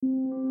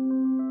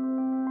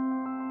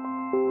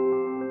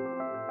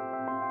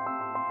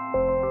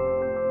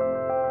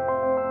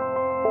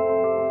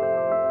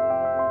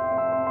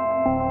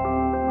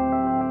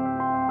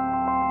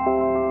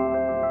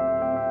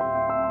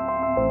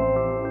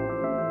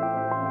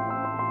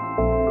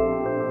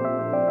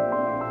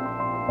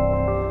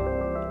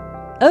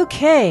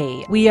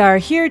Okay, we are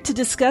here to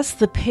discuss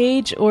the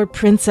Page or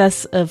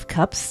Princess of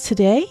Cups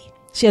today.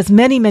 She has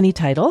many, many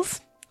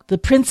titles. The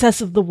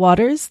Princess of the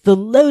Waters, the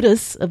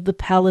Lotus of the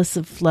Palace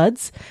of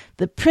Floods,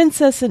 the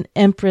Princess and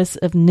Empress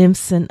of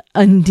Nymphs and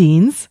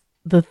Undines,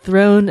 the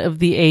Throne of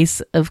the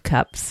Ace of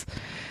Cups.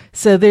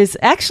 So there's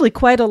actually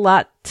quite a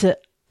lot to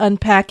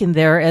unpack in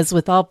there, as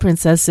with all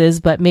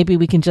princesses, but maybe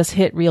we can just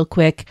hit real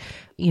quick,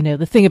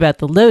 the thing about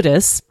the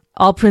lotus.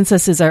 All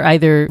princesses are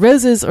either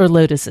roses or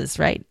lotuses,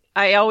 right?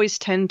 I always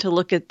tend to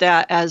look at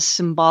that as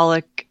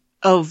symbolic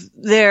of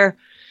their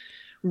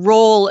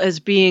role as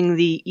being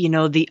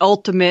the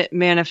ultimate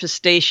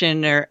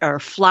manifestation or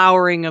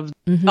flowering of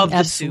the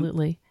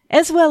absolutely. Soup.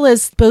 As well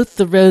as both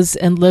the rose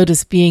and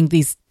lotus being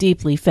these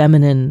deeply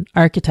feminine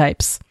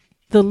archetypes.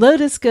 The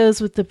lotus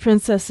goes with the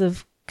Princess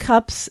of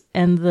Cups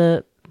and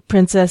the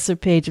Princess or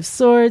Page of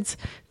Swords.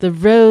 The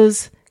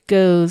rose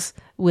goes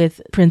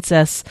with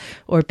Princess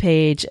or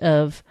Page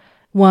of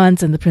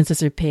Wands and the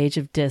Princess or Page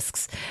of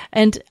Discs.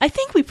 And I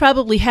think we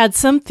probably had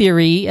some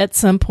theory at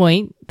some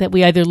point that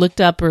we either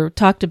looked up or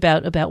talked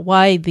about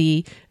why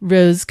the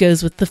rose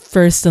goes with the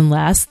first and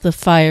last, the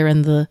fire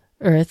and the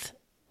earth,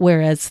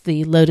 whereas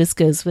the lotus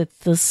goes with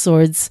the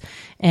swords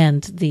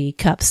and the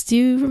cups. Do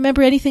you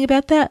remember anything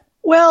about that?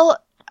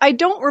 Well, I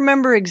don't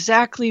remember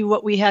exactly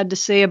what we had to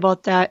say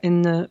about that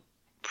in the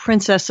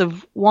Princess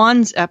of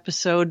Wands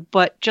episode,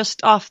 but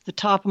just off the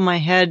top of my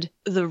head,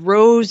 the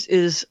rose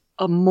is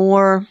a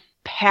more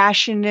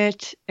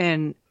passionate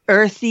and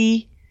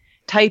earthy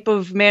type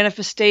of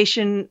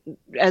manifestation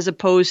as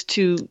opposed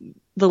to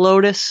the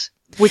lotus,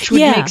 which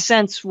would make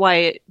sense why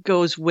it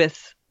goes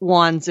with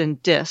wands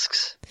and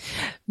discs.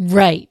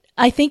 Right.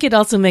 I think it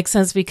also makes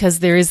sense because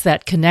there is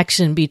that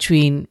connection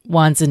between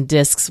wands and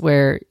discs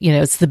where,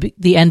 it's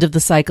the end of the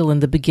cycle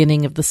and the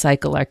beginning of the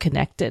cycle are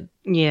connected.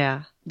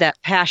 Yeah,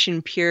 that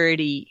passion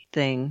purity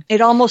thing. It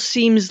almost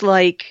seems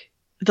like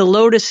the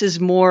lotus is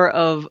more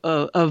of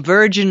a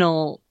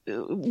virginal,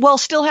 well,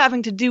 still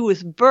having to do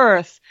with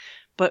birth,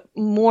 but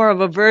more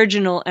of a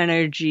virginal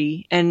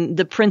energy. And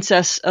the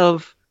Princess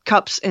of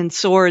Cups and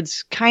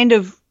Swords kind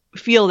of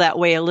feel that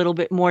way a little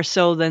bit more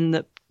so than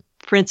the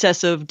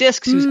Princess of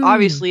Discs, who's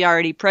obviously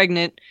already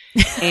pregnant,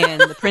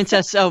 and the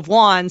Princess of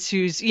Wands,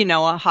 who's,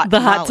 a hot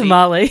tamale. Hot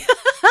tamale.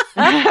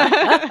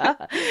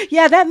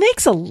 Yeah, that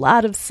makes a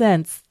lot of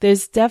sense.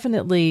 There's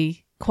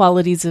definitely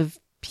qualities of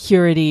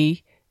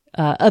purity,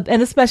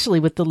 and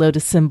especially with the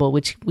lotus symbol,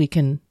 which we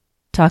can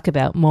talk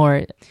about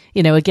more.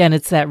 Again,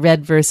 it's that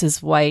red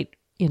versus white,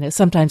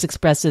 sometimes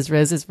expressed as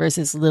roses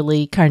versus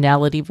lily,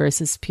 carnality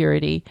versus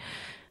purity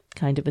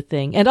kind of a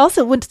thing. And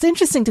also what's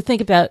interesting to think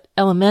about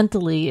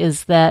elementally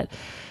is that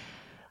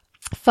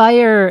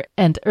fire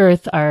and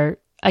earth are,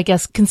 I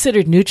guess,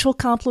 considered neutral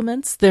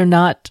complements. They're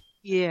not,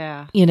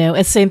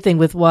 same thing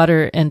with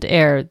water and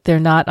air.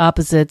 They're not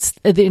opposites.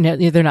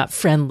 They're not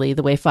friendly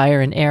the way fire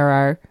and air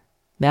are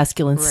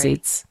masculine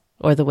seats,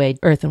 or the way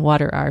earth and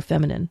water are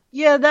feminine.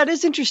 Yeah, that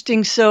is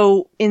interesting.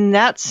 So in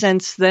that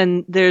sense,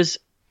 then there's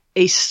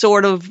a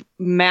sort of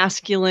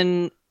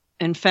masculine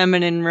and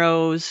feminine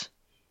rose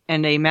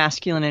and a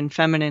masculine and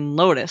feminine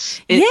lotus.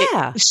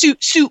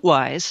 Suit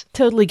wise.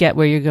 Totally get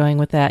where you're going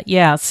with that.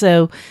 Yeah.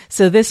 So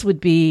this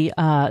would be,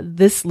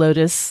 this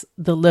lotus,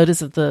 the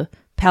lotus of the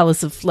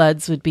Palace of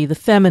Floods would be the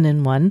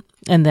feminine one.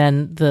 And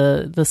then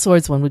the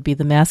swords one would be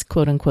the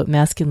quote unquote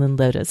masculine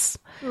lotus.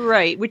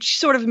 Right. Which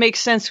sort of makes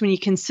sense when you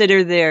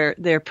consider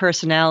their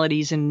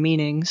personalities and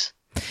meanings.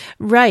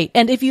 Right.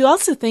 And if you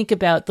also think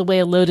about the way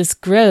a lotus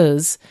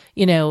grows,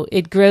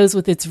 it grows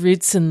with its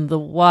roots in the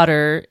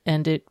water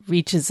and it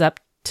reaches up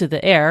to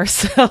the air.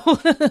 So,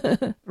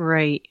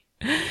 right.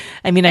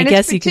 I mean, I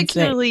guess you can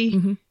say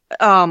particularly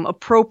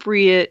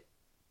appropriate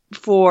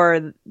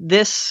for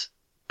this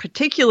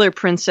particular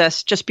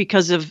princess just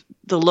because of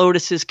the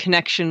lotus's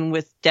connection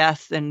with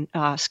death and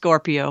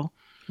Scorpio.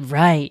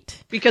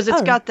 Right. Because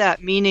it's got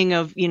that meaning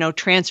of,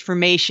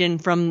 transformation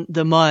from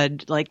the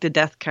mud, like the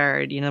death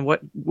card,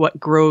 what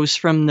grows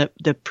from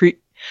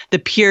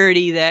the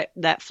purity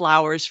that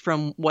flowers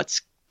from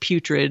what's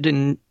putrid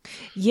and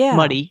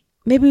muddy.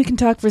 Maybe we can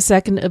talk for a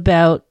second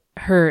about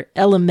her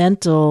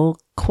elemental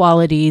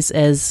qualities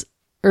as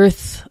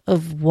earth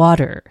of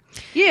water.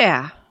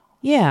 Yeah.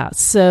 Yeah.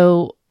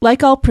 So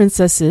like all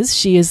princesses,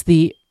 she is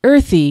the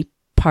earthy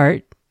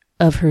part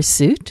of her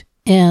suit.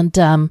 And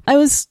I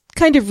was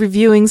kind of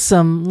reviewing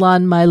some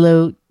Lon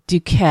Milo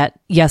Duquette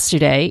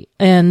yesterday,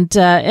 and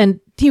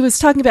he was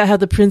talking about how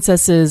the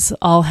princesses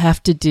all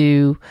have to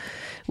do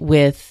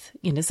with,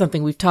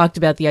 something we've talked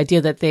about, the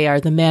idea that they are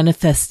the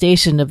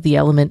manifestation of the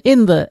element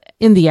in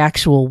the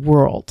actual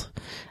world.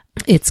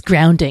 It's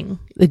grounding,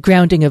 the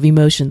grounding of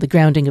emotion, the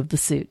grounding of the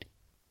suit.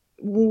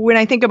 When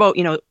I think about,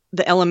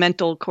 the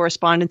elemental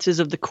correspondences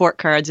of the court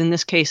cards, in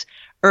this case,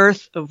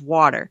 earth of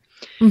water,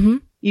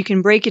 you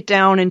can break it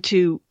down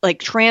into,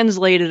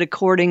 translate it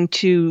according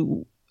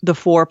to the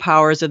four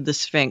powers of the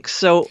Sphinx.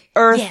 So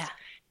earth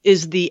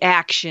is the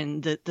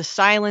action, the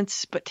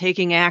silence, but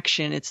taking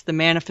action. It's the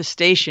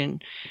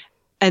manifestation.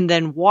 And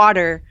then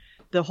water,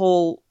 the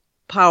whole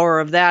power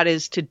of that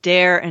is to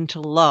dare and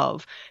to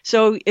love.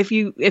 So if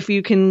you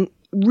can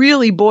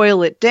really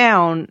boil it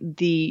down,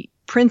 the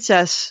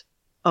Princess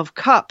of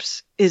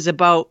Cups is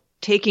about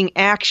taking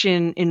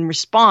action in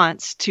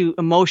response to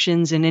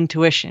emotions and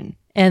intuition.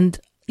 And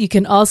you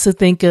can also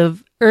think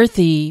of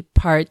earthy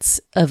parts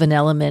of an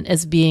element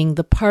as being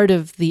the part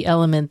of the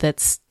element that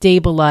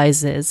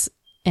stabilizes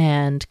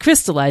and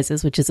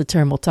crystallizes, which is a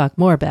term we'll talk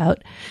more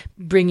about,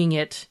 bringing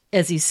it,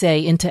 as you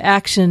say, into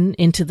action,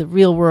 into the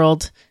real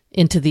world,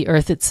 into the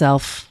earth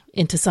itself,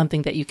 into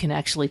something that you can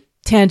actually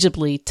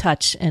tangibly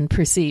touch and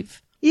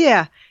perceive.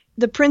 Yeah.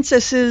 The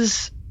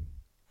princesses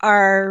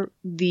are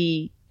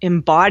the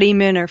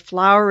embodiment or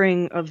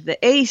flowering of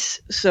the ace,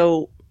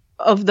 so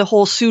of the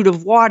whole suit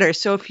of water.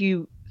 So if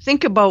you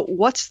think about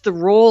what's the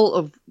role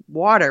of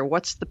water,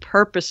 what's the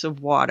purpose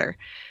of water,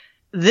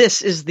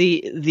 this is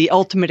the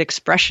ultimate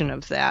expression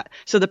of that.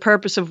 So the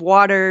purpose of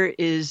water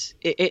is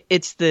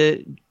it's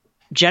the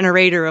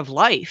generator of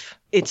life.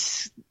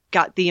 It's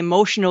got the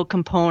emotional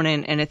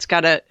component, and it's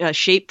got a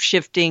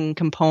shape-shifting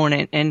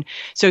component. And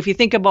so if you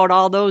think about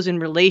all those in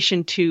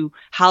relation to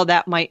how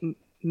that might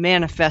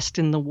manifest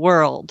in the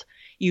world,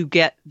 you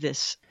get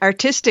this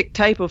artistic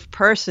type of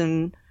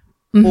person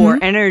or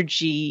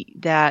energy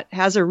that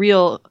has a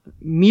real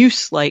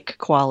muse-like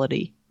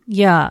quality.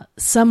 Yeah,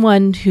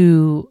 someone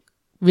who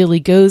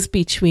really goes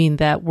between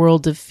that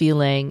world of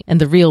feeling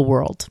and the real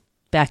world,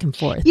 back and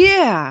forth.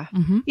 Yeah.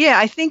 Yeah,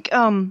 I think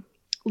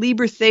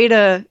Liber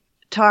Theta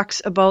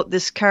talks about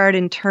this card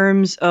in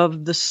terms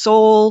of the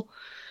soul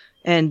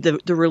and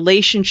the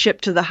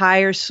relationship to the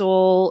higher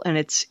soul and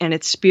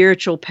its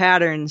spiritual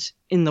patterns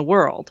in the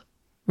world.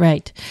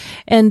 Right.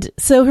 And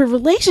so her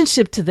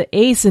relationship to the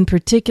ace in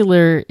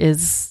particular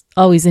is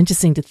always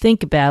interesting to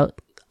think about.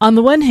 On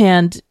the one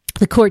hand,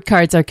 the court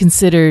cards are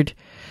considered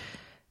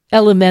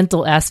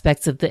elemental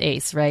aspects of the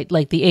ace, right?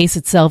 Like the ace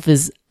itself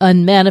is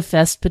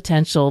unmanifest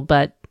potential,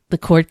 but the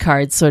court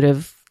cards sort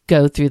of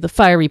go through the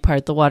fiery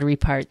part, the watery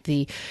part,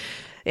 the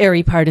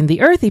airy part, and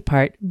the earthy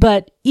part.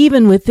 But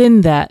even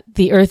within that,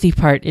 the earthy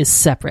part is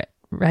separate,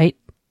 right?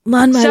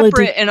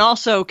 Separate and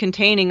also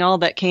containing all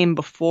that came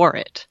before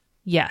it.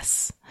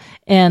 Yes.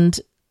 And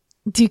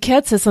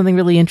Duquette says something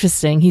really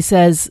interesting. He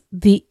says,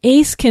 the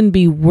ace can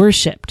be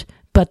worshipped,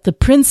 but the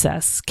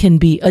princess can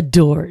be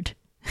adored.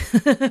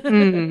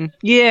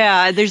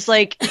 Yeah, there's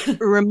like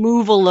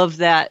removal of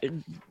that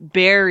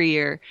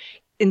barrier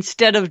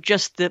instead of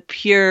just the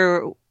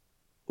pure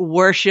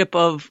worship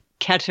of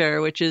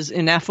Keter, which is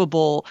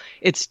ineffable.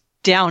 It's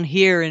down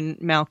here in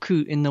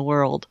Malkut in the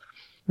world.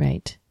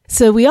 Right.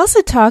 So we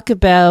also talk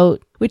about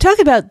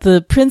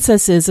the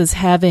princesses as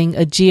having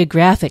a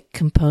geographic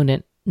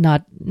component,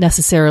 not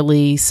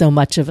necessarily so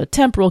much of a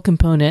temporal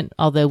component,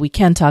 although we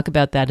can talk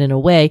about that in a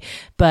way,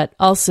 but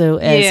also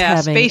as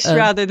having space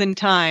rather than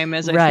time,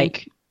 as I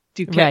think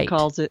Duquette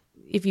calls it.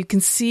 If you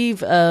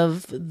conceive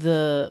of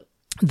the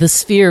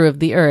sphere of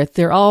the Earth,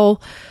 they're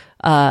all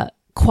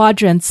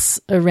quadrants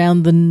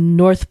around the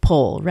North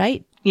Pole,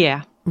 right?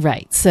 Yeah.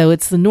 Right. So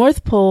it's the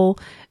North Pole,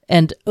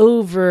 and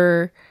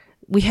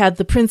we had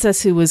the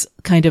princess who was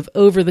kind of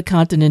over the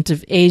continent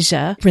of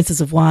Asia,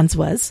 Princess of Wands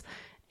was,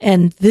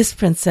 and this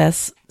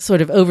princess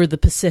sort of over the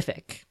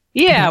Pacific.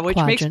 Yeah, which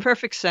makes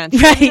perfect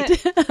sense.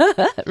 Right.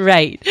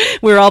 Right.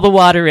 Where all the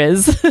water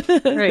is.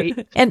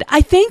 Right. And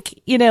I think,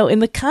 in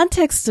the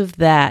context of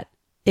that,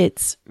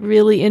 it's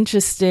really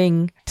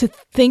interesting to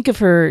think of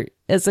her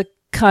as a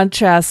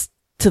contrast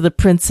to the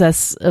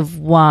Princess of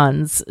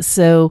Wands.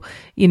 So,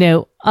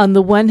 on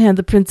the one hand,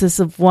 the Princess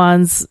of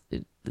Wands,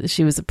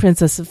 she was a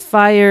princess of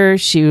fire.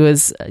 She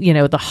was,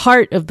 the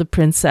heart of the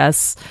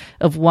Princess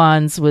of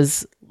Wands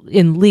was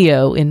in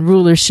Leo, in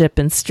rulership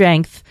and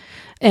strength.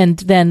 And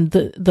then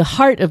the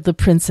heart of the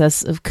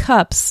Princess of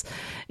Cups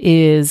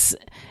is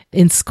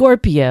in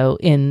Scorpio,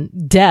 in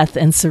death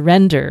and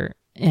surrender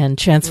and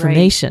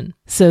transformation. Right.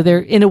 So they're,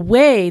 in a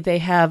way, they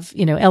have,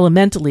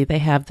 elementally, they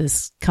have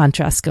this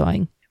contrast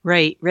going.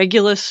 Right.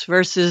 Regulus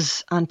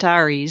versus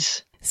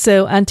Antares.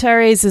 So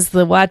Antares is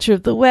the watcher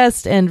of the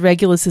West and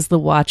Regulus is the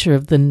watcher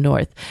of the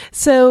North.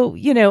 So,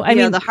 I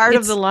mean, the heart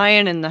of the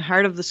lion and the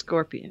heart of the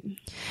scorpion.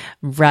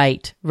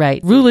 Right, right.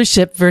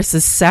 Rulership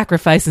versus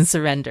sacrifice and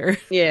surrender.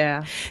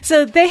 Yeah.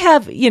 So they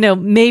have,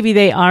 maybe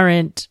they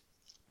aren't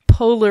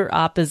polar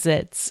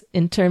opposites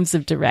in terms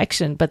of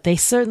direction, but they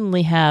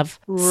certainly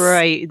have,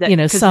 right.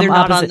 Because they're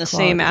not on the qualities.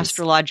 Same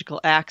astrological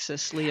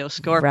axis, Leo,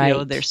 Scorpio.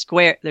 Right.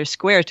 They're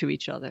square to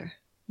each other.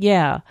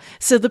 Yeah.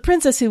 So the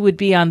princess who would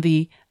be on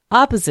the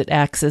opposite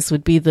axis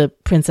would be the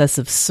Princess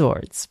of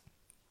Swords.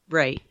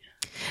 Right.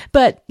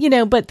 But,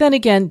 but then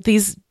again,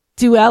 these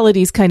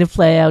dualities kind of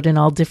play out in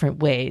all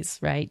different ways,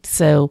 right?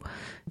 So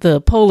the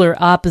polar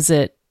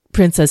opposite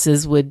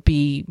princesses would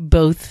be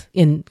both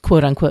in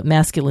quote unquote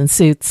masculine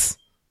suits,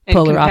 and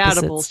polar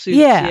compatible opposites. Suits,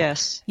 yeah.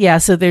 Yes. Yeah.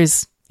 So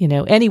there's,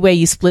 any way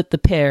you split the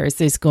pairs,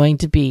 there's going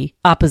to be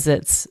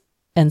opposites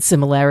and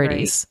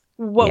similarities.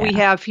 Right. What we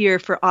have here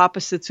for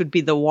opposites would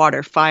be the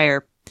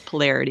water-fire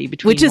polarity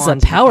between which is a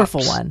Wands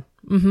powerful and Cups.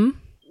 one. Mm-hmm.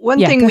 One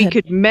thing we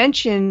could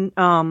mention,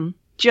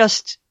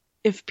 just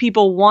if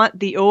people want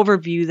the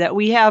overview, that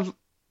we have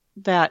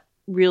that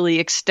really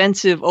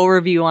extensive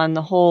overview on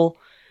the whole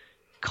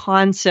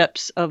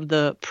concepts of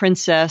the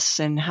princess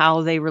and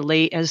how they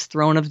relate as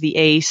Throne of the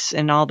Ace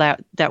and all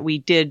that we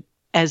did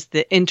as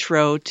the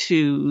intro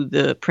to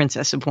the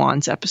Princess of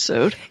Wands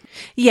episode.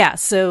 Yeah,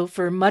 so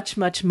for much,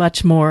 much,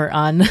 much more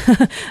on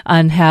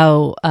on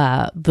how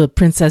the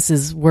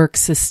princesses work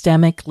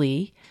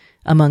systemically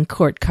among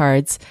court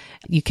cards,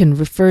 you can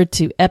refer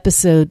to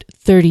episode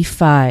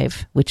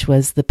 35, which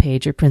was the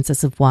Page or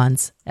Princess of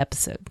Wands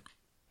episode.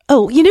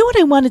 Oh, you know what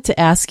I wanted to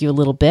ask you a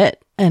little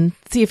bit and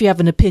see if you have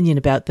an opinion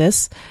about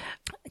this,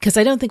 because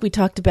I don't think we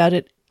talked about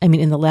it. I mean,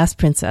 in the last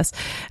princess,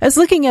 I was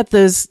looking at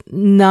those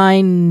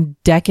 9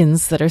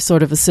 decans that are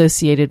sort of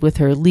associated with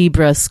her: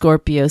 Libra,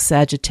 Scorpio,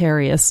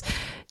 Sagittarius.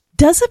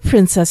 Does a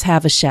princess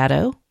have a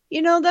shadow?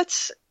 You know,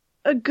 that's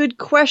a good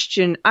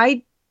question.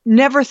 I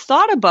never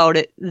thought about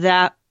it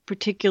that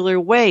particular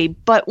way.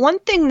 But one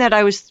thing that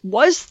I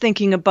was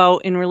thinking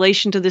about in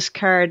relation to this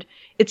card,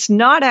 it's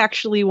not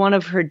actually one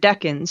of her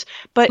decans,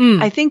 but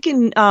I think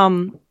in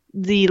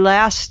the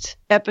last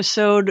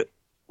episode,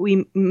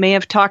 we may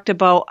have talked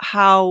about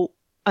how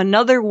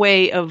another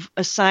way of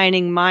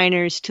assigning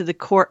minors to the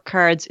court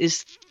cards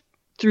is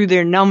through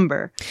their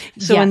number.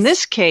 So in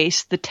this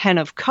case, the 10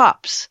 of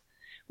Cups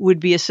would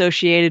be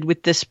associated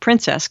with this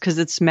princess because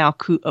it's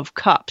Malkut of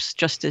Cups,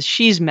 just as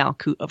she's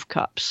Malkut of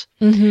Cups.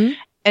 Mm-hmm.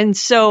 And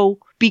so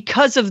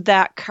because of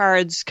that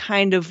card's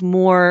kind of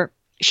more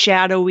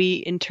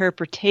shadowy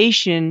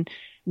interpretation,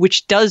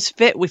 which does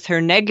fit with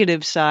her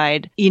negative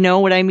side, you know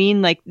what I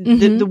mean? Like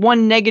the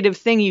one negative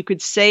thing you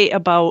could say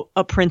about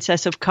a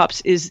Princess of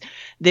Cups is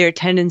their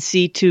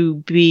tendency to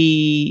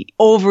be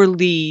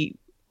overly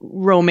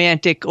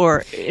romantic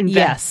or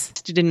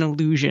invested in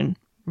illusion.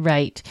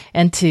 Right.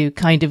 And to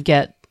kind of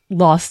get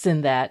lost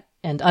in that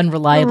and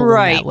unreliable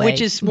in that way.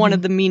 Which is one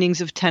of the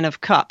meanings of 10 of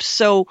Cups.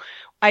 So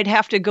I'd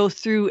have to go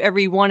through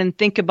every one and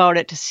think about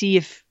it to see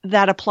if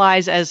that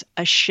applies as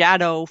a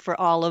shadow for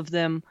all of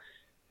them.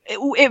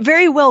 It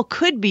very well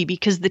could be,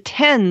 because the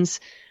 10s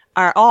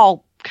are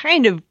all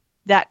kind of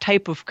that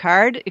type of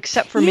card,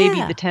 except for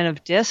maybe the 10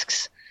 of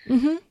Discs.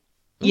 Mm-hmm.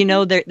 You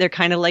know, they're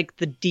kind of like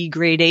the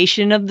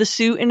degradation of the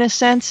suit in a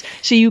sense.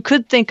 So you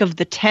could think of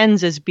the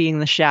 10s as being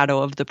the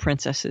shadow of the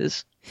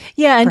princesses.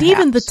 Yeah, and perhaps.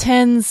 Even the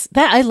 10s,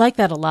 that I like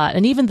that a lot.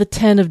 And even the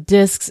 10 of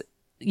Discs,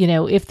 you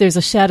know, if there's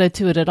a shadow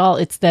to it at all,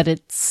 it's that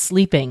it's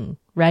sleeping,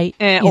 right?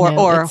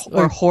 Or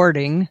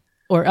hoarding.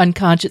 Or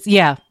unconscious.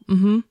 Yeah.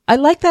 Mm-hmm. I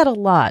like that a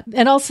lot.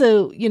 And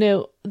also, you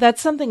know,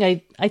 that's something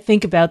I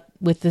think about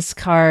with this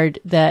card,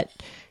 that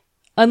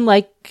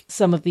unlike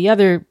some of the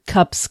other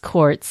Cups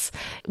courts,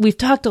 we've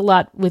talked a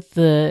lot with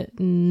the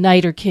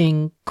Knight or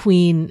King,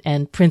 Queen,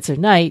 and Prince or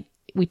Knight.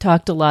 We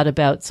talked a lot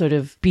about sort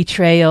of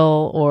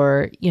betrayal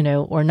or, you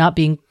know, or not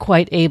being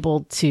quite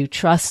able to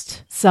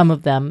trust some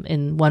of them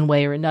in one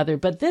way or another.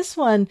 But this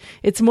one,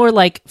 it's more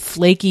like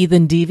flaky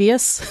than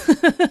devious.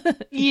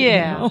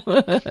 Yeah.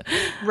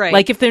 Right.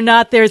 Like if they're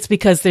not there, it's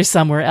because they're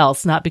somewhere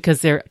else, not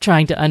because they're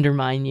trying to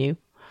undermine you.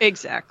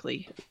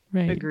 Exactly.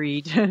 Right.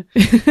 Agreed.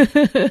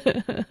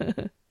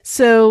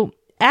 So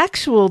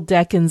actual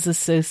decans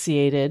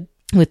associated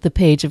with the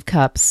Page of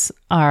Cups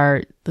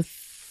are the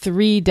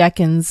 3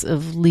 decans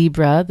of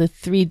Libra, the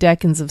 3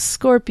 decans of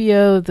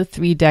Scorpio, the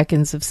 3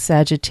 decans of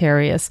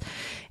Sagittarius.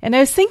 And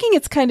I was thinking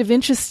it's kind of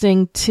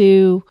interesting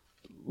to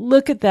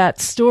look at that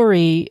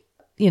story.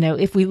 You know,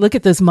 if we look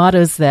at those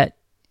mottos that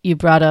you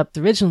brought up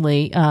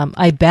originally,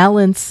 I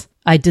balance,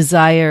 I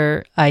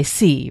desire, I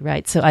see,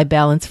 right? So I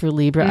balance for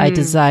Libra, I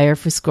desire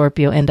for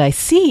Scorpio, and I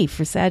see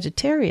for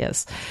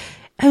Sagittarius.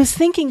 I was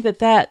thinking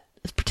that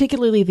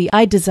particularly the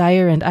I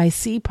desire and I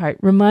see part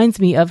reminds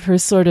me of her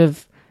sort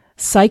of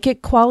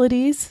psychic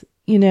qualities,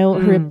 you know,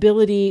 her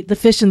ability, the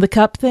fish in the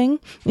cup thing,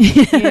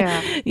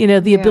 you know,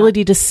 the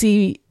ability to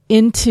see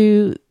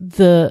into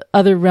the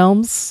other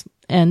realms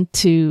and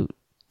to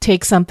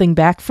take something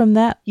back from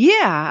that.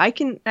 Yeah, I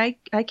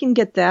can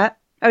get that.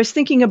 I was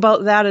thinking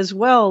about that as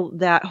well,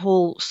 that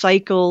whole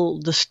cycle,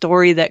 the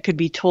story that could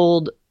be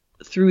told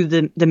through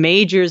the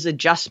majors: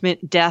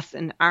 adjustment, death,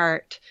 and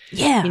art.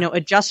 Yeah. You know,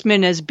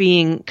 adjustment as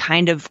being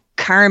kind of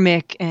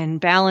karmic and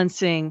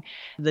balancing,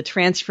 the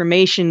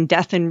transformation,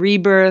 death and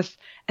rebirth,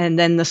 and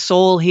then the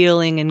soul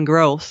healing and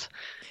growth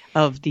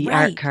of the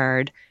art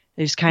card.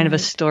 There's kind of a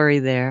story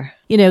there.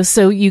 You know,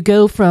 so you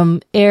go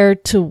from air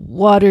to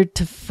water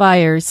to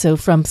fire. So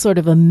from sort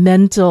of a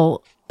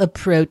mental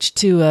approach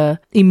to a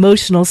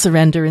emotional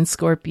surrender in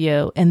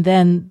Scorpio, and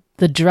then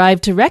the drive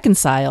to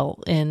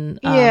reconcile in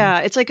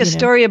it's like a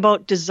story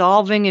about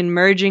dissolving and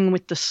merging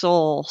with the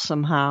soul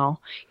somehow,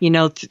 you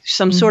know,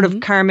 some sort of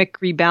karmic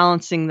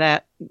rebalancing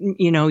that,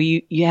 you know,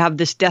 you have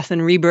this death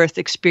and rebirth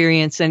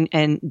experience,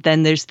 and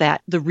then there's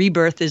that the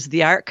rebirth is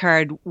the art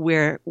card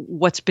where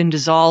what's been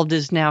dissolved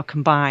is now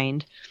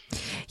combined.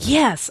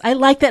 Yes, I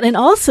like that. And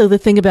also the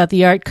thing about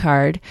the art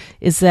card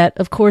is that,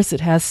 of course,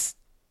 it has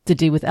to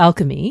do with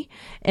alchemy,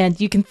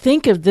 and you can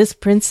think of this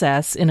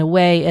princess in a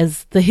way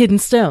as the hidden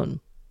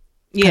stone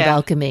of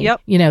alchemy.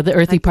 Yep. You know, the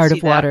earthy part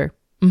of water.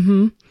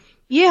 Mm-hmm.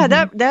 Yeah,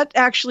 that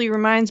actually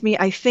reminds me.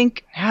 I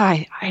think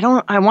I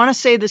want to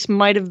say this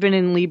might have been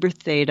in Liber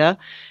Theta.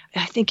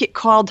 I think it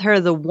called her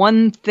the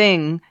one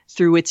thing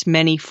through its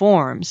many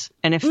forms.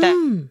 And if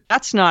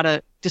that's not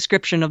a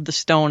description of the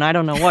stone, I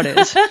don't know what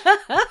is.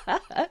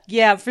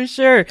 Yeah, for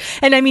sure.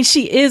 And I mean,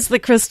 she is the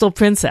crystal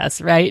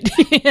princess, right?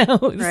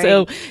 Right.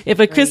 So if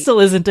a crystal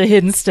isn't a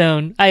hidden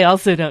stone, I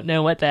also don't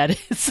know what that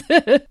is.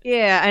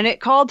 Yeah, and it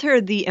called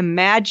her the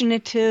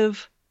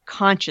imaginative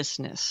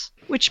consciousness,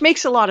 which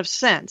makes a lot of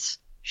sense.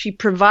 She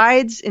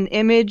provides an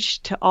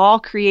image to all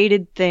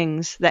created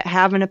things that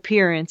have an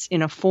appearance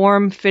in a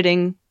form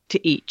fitting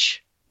to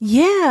each.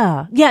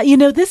 Yeah.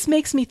 Yeah. This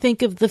makes me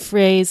think of the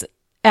phrase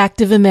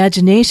active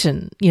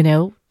imagination,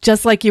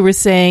 just like you were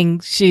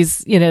saying,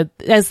 she's,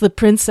 as the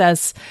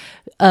princess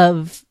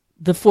of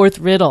the fourth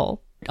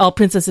riddle, all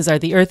princesses are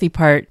the earthy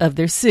part of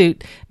their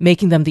suit,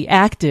 making them the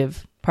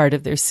active part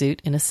of their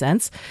suit in a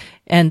sense.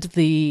 And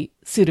the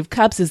suit of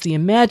cups is the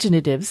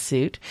imaginative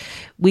suit.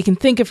 We can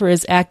think of her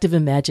as active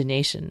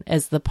imagination,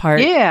 as the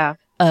part of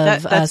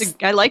us.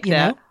 I like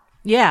that.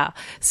 Yeah.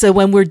 So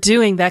when we're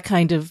doing that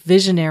kind of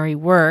visionary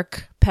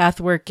work,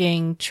 path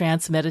working,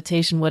 trance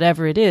meditation,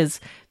 whatever it is,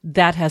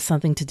 that has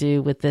something to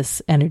do with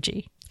this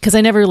energy. Because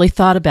I never really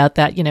thought about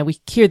that. We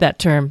hear that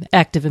term,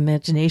 active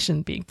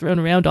imagination, being thrown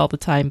around all the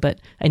time, but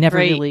I never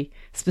really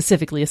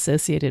specifically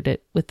associated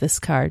it with this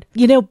card.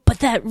 But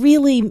that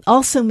really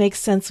also makes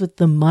sense with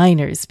the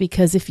minors,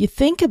 because if you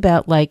think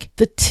about like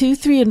the 2,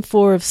 3, and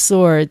 4 of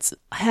swords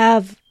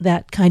have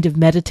that kind of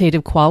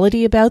meditative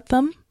quality about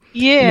them.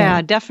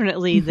 Yeah,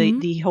 definitely.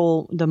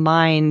 The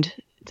mind,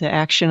 the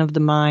action of the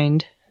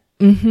mind.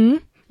 Mm-hmm.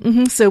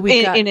 Mm-hmm. So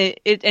we got... and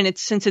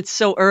it's since it's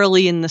so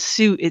early in the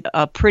suit, it's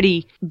a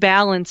pretty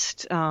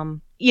balanced.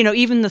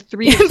 Even the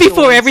 3 of before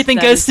swords, everything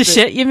goes to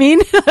shit. You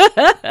mean?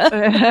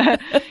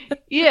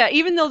 Yeah,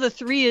 even though the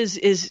 3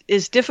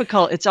 is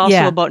difficult, it's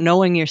also about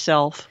knowing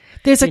yourself.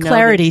 There's a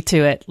clarity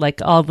to it,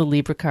 like all the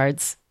Libra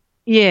cards.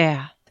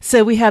 Yeah.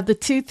 So we have the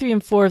 2, 3,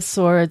 and 4 of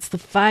swords, the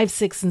 5,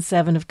 6, and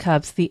 7 of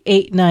cups, the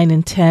 8, 9,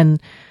 and 10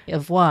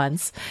 of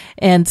wands,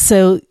 and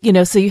so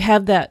so you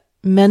have that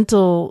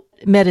mental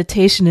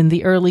meditation in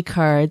the early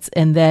cards,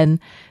 and then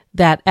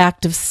that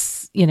act of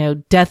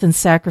death and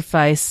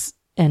sacrifice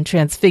and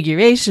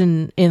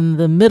transfiguration in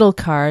the middle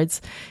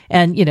cards,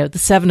 and the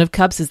 7 of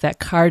cups is that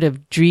card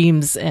of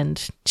dreams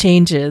and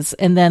changes,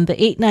 and then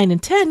the 8, 9,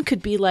 and 10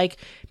 could be like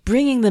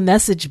bringing the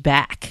message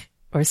back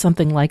or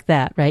something like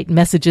that, right?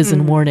 Messages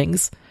and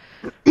warnings.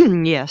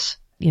 Yes.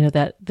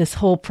 That this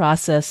whole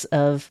process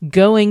of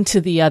going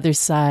to the other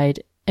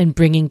side and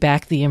bringing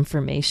back the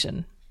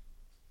information.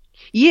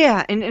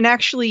 Yeah, and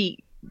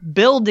actually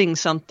building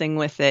something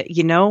with it,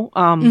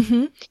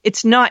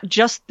 It's not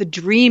just the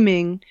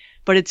dreaming,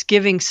 but it's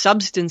giving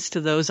substance to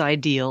those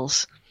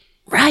ideals.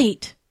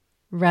 Right.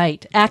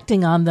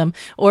 Acting on them.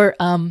 Or,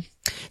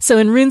 so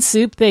in Rune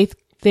Soup,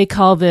 they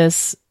call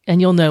this, and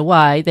you'll know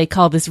why, they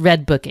call this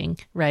red booking,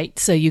 right?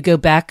 So you go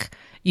back,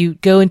 you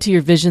go into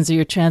your visions or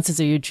your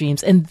trances or your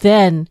dreams, and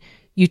then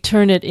you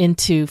turn it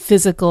into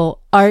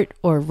physical art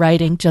or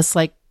writing, just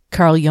like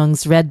Carl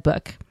Jung's Red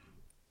Book.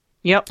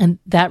 Yep. And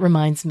that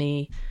reminds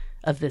me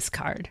of this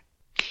card.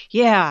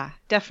 Yeah,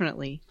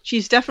 definitely.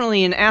 She's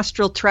definitely an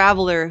astral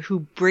traveler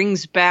who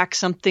brings back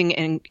something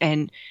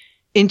and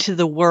into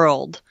the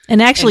world.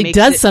 And actually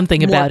does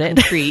something about it.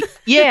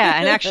 Yeah,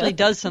 and actually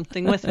does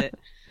something with it.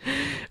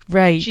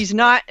 Right. She's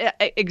not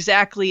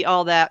exactly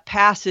all that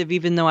passive,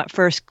 even though at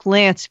first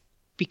glance,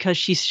 because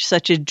she's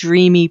such a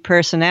dreamy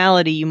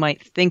personality, you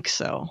might think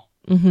so.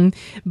 Mm-hmm.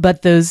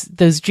 But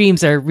those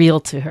dreams are real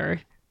to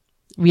her,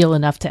 real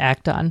enough to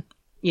act on.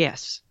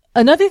 Yes.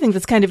 Another thing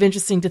that's kind of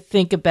interesting to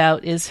think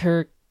about is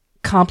her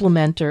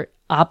complement or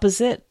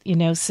opposite,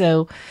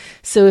 so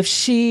if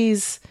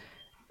she's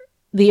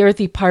the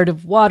earthy part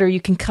of water,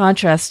 you can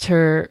contrast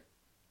her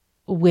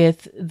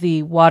with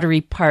the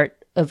watery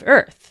part of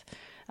earth,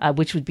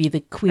 which would be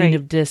the Queen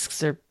of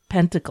Discs or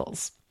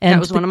Pentacles. And that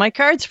was one of my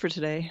cards for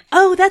today.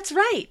 Oh, that's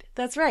right.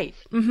 That's right.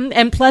 Mm-hmm.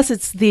 And plus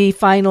it's the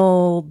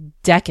final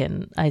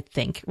decan, I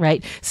think,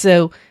 right?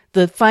 So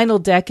the final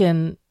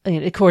decan,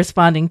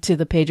 corresponding to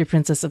the Page of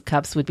Princess of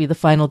Cups, would be the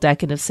final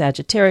decan of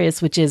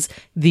Sagittarius, which is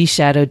the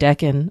shadow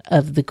decan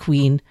of the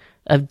Queen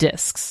of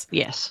Discs.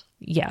 Yes.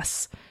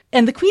 Yes.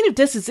 And the Queen of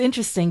Discs is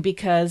interesting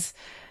because,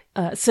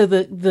 so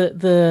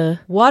the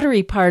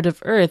watery part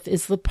of Earth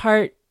is the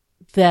part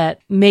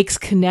that makes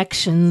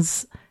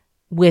connections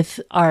with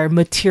our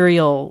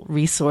material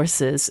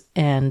resources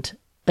and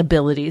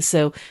abilities.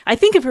 So I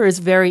think of her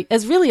as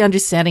really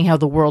understanding how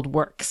the world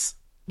works,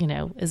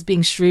 as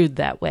being shrewd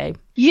that way.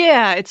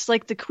 Yeah, it's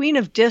like the Queen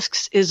of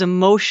Discs is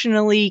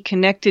emotionally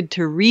connected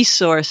to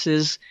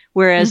resources,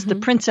 whereas the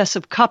Princess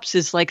of Cups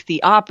is like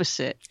the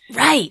opposite.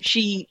 Right.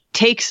 She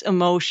takes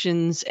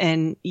emotions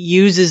and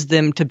uses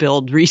them to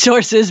build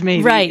resources,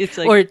 maybe. Right. It's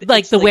or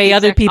like the way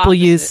other people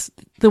opposite.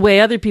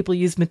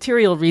 use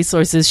material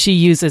resources, she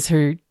uses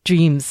her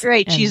dreams.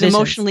 Right. And she's visions.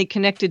 Emotionally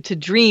connected to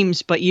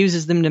dreams, but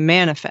uses them to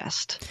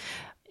manifest.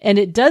 And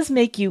it does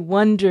make you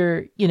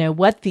wonder,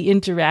 what the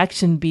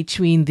interaction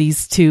between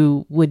these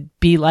two would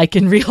be like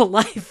in real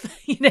life,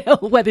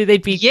 whether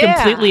they'd be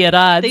completely at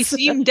odds. They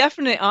seem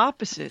definite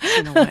opposites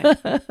in a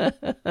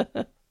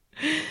way.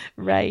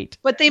 Right.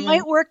 But they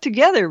might work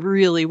together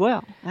really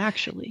well,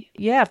 actually.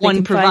 Yeah.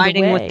 One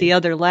providing what the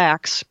other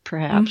lacks,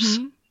 perhaps.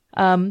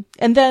 Mm-hmm.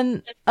 And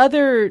then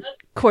other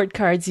court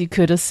cards you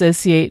could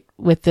associate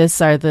with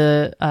this are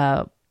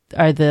the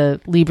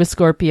Libra,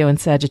 Scorpio, and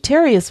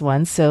Sagittarius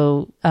ones.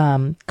 So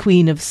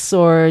Queen of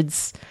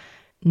Swords,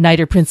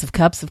 Knight or Prince of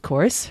Cups, of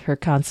course, her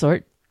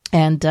consort,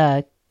 and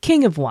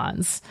King of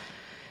Wands.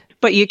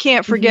 But you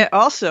can't forget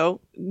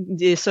also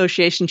the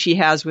association she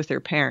has with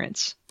her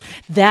parents.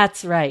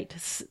 That's right.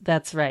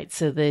 That's right.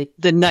 So the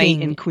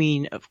Knight and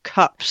Queen of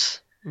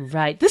Cups.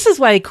 Right. This is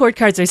why court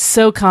cards are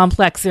so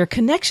complex. There are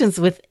connections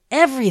with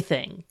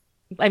everything.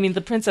 I mean,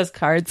 the princess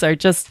cards are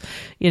just,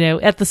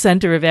 at the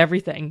center of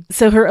everything.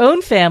 So her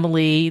own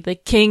family, the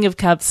King of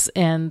Cups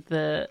and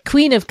the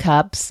Queen of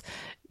Cups,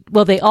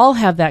 well, they all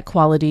have that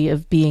quality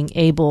of being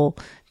able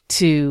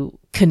to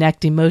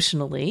connect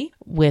emotionally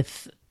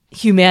with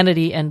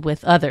humanity and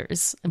with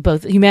others,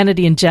 both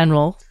humanity in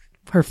general,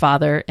 her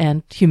father,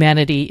 and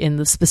humanity in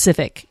the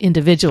specific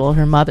individual,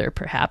 her mother,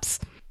 perhaps.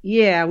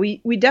 Yeah,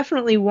 we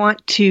definitely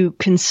want to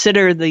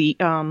consider the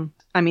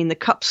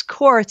Cups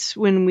courts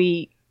when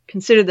we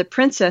consider the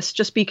princess,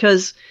 just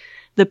because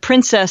the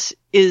princess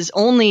is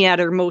only at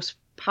her most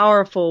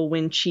powerful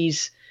when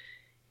she's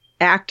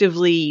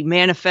actively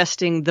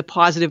manifesting the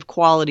positive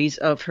qualities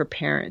of her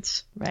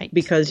parents. Right.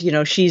 Because,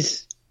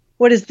 she's,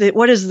 what is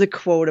the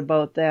quote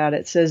about that?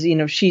 It says,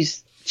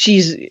 she's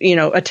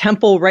a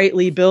temple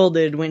rightly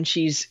builded when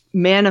she's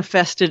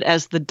manifested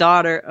as the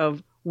daughter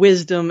of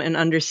wisdom and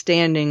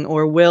understanding,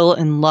 or will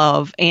and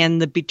love,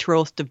 and the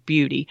betrothed of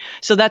beauty.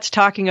 So that's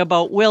talking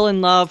about will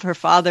and love, her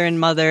father and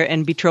mother,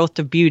 and betrothed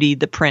of beauty,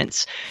 the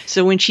prince.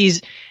 So when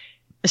she's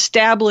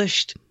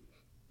established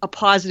a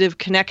positive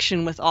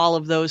connection with all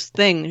of those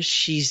things,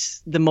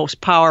 she's the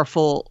most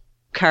powerful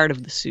card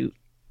of the suit.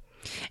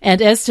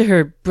 And as to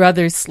her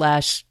brother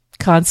 /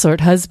 consort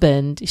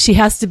husband, she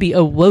has to be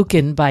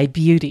awoken by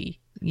beauty.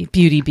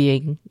 Beauty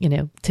being,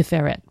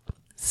 Tiferet.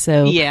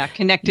 So yeah,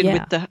 connected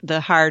with the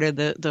heart of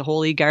the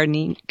holy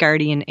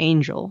guardian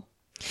angel.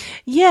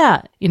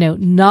 Yeah,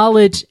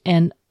 knowledge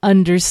and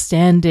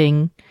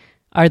understanding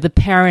are the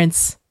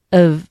parents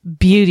of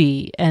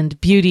beauty,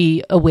 and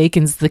beauty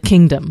awakens the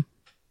kingdom.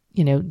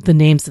 The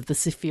names of the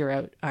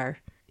Sephirot are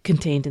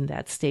contained in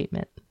that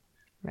statement,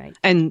 right?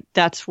 And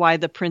that's why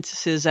the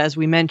princesses, as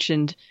we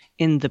mentioned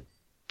in the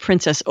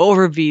princess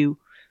overview,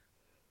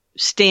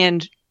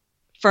 stand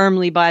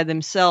firmly by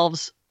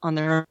themselves on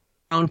their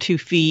own 2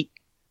 feet,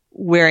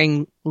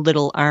 wearing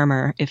little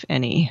armor, if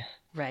any.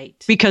 Right.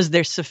 Because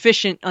they're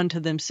sufficient unto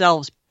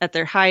themselves. At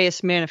their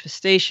highest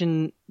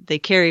manifestation, they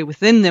carry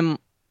within them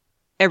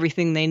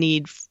everything they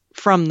need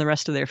from the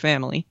rest of their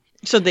family.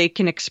 So they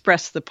can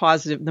express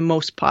the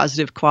most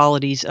positive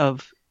qualities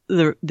of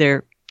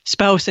their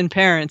spouse and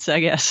parents, I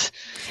guess.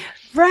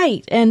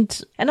 Right.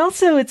 And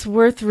also it's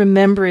worth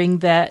remembering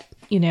that,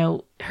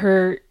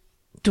 her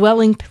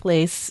dwelling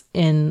place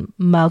in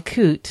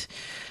Malkut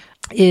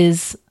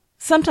is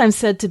sometimes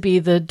said to be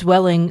the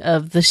dwelling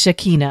of the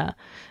Shekinah,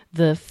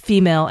 the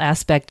female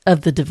aspect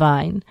of the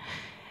divine.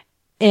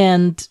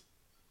 And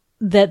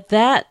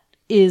that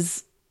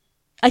is,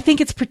 I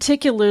think it's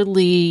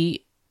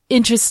particularly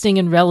interesting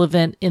and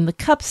relevant in the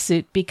Cup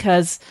suit,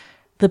 because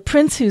the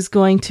prince who's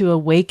going to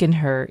awaken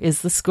her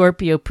is the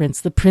Scorpio prince,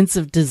 the prince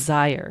of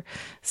desire.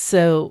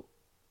 So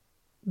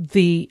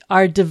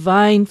our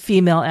divine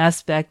female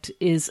aspect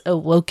is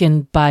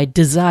awoken by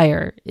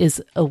desire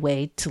is a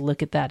way to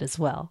look at that as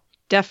well.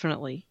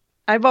 Definitely.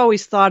 I've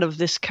always thought of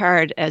this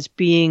card as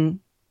being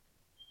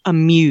a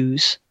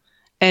muse.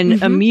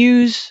 And a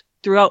muse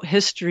throughout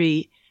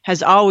history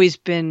has always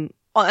been,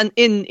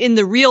 in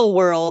the real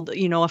world,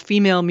 a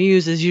female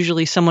muse is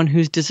usually someone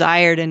who's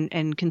desired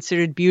and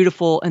considered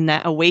beautiful, and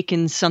that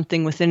awakens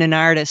something within an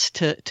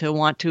artist to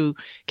want to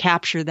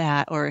capture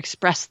that or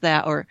express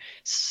that or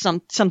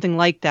something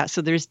like that.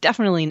 So there's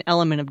definitely an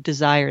element of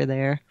desire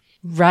there.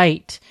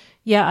 Right.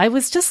 Yeah, I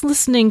was just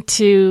listening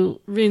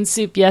to Rune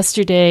Soup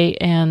yesterday,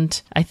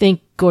 and I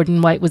think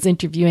Gordon White was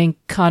interviewing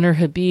Connor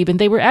Habib, and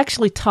they were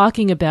actually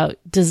talking about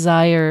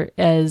desire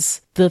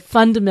as the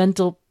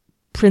fundamental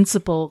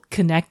principle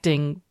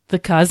connecting the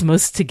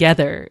cosmos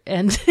together.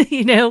 And,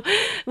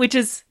 which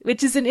is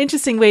an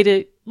interesting way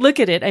to look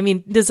at it. I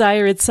mean,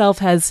 desire itself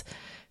has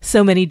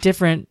so many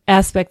different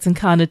aspects and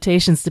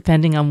connotations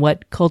depending on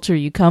what culture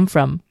you come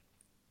from.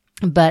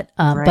 But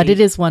it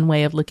is one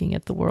way of looking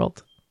at the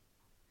world.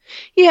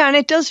 Yeah, and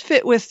it does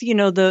fit with,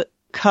 the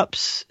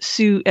Cups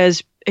suit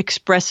as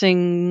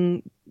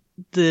expressing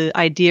the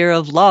idea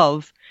of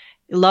love.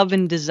 Love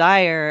and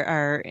desire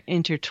are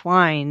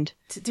intertwined.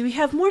 Do we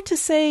have more to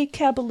say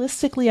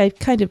Kabbalistically?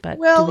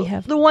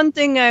 The one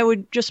thing I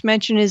would just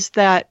mention is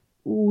that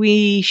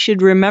we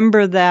should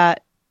remember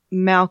that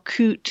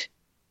Malkut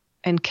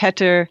and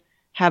Keter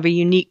have a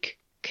unique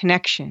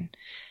connection.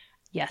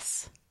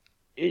 Yes.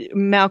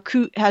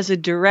 Malkut has a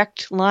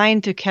direct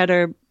line to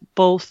Keter,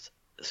 both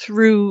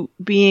through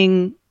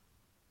being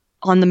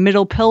on the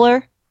middle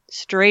pillar,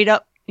 straight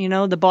up,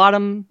 the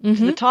bottom to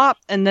the top.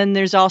 And then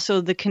there's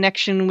also the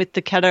connection with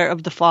the Keter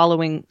of the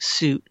following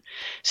suit.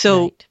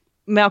 So right.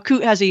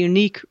 Malkut has a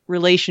unique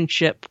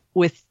relationship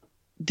with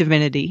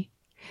divinity.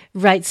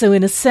 Right. So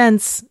in a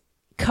sense,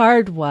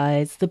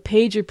 card-wise, the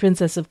Page or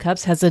Princess of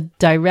Cups has a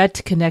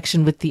direct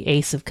connection with the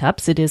Ace of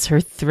Cups. It is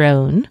her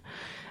throne.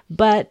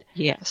 But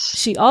yes,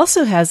 she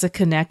also has a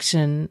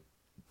connection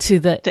to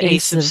the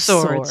Ace of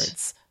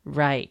Swords.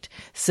 Right.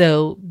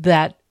 So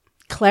that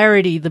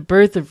clarity, the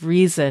birth of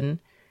reason,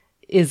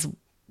 is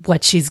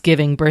what she's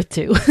giving birth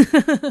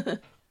to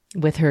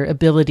with her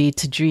ability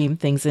to dream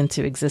things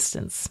into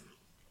existence.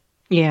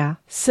 Yeah.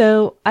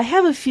 So I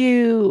have a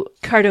few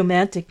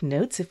cartomantic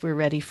notes if we're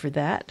ready for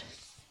that.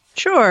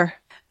 Sure.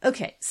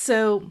 Okay,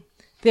 so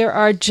there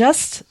are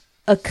just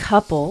a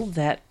couple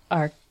that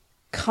are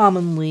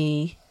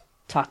commonly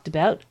talked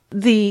about.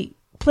 The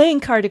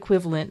playing card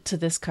equivalent to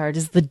this card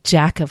is the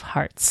Jack of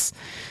Hearts.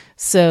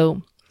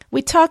 So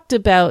we talked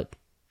about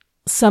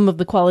some of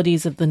the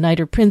qualities of the Knight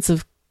or Prince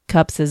of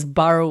Cups as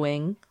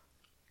borrowing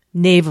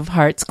Knave of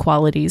Hearts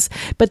qualities,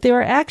 but there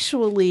are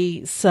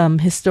actually some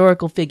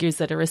historical figures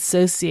that are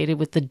associated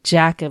with the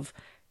Jack of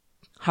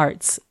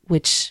Hearts,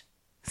 which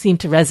seem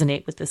to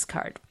resonate with this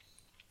card.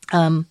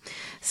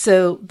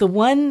 So the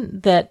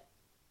one that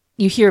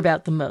you hear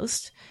about the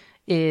most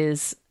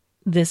is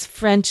this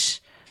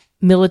French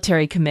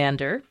military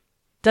commander.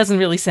 Doesn't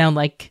really sound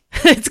like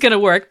it's going to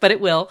work, but it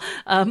will.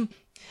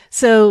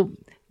 So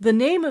the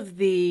name of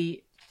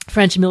the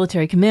French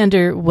military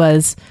commander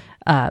was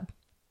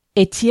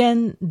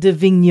Etienne de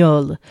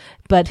Vignolles,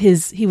 but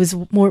he was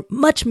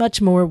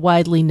much more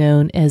widely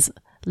known as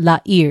La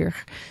Hire.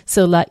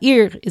 So La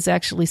Hire is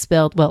actually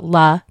spelled,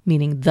 La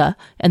meaning the,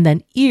 and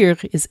then Hire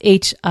is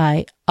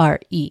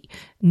H-I-R-E.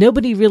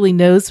 Nobody really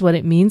knows what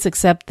it means,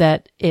 except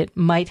that it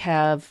might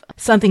have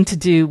something to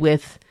do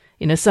with,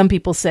 some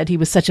people said he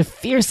was such a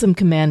fearsome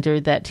commander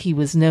that he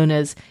was known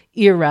as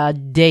Ira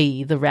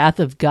Dei, the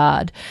wrath of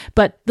God.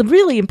 But the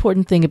really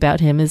important thing about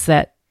him is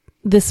that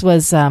this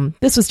was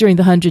during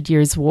the 100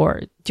 Years'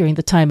 War, during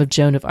the time of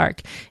Joan of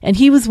Arc. And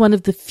he was one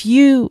of the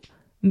few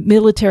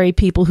military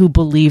people who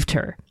believed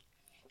her,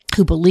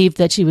 who believed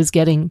that she was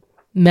getting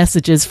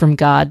messages from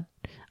God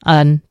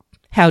on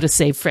how to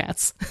save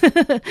France.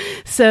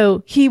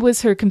 So he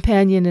was her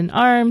companion in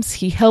arms.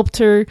 He helped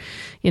her.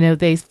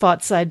 They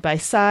fought side by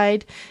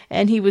side,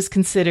 and he was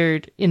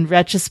considered, in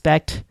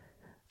retrospect,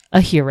 a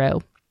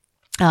hero.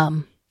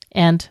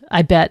 And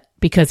I bet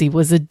because he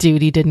was a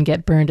dude, he didn't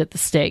get burned at the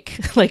stake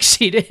like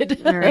she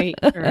did. Right.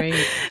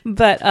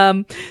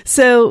 But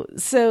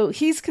so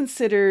he's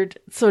considered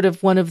sort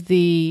of one of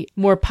the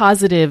more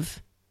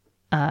positive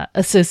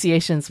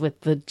associations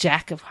with the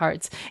Jack of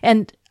Hearts.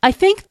 And I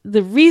think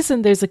the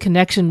reason there's a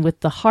connection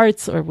with the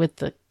hearts or with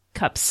the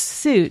cup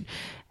suit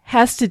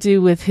has to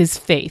do with his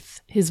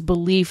faith, his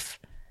belief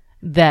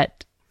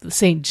that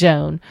St.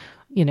 Joan,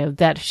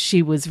 that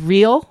she was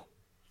real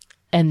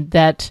and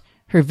that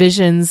her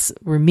visions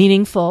were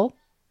meaningful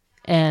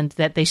and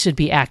that they should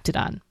be acted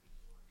on.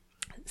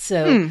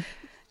 So,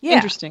 yeah.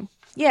 Interesting.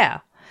 Yeah.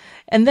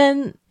 And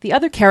then the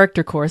other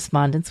character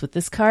correspondence with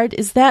this card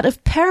is that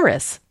of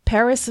Paris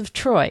of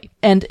Troy.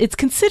 And it's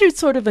considered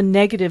sort of a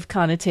negative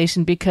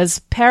connotation because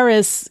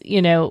Paris,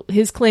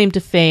 his claim to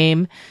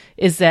fame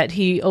is that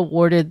he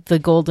awarded the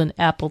golden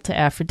apple to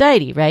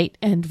Aphrodite, right?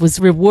 And was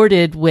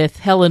rewarded with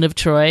Helen of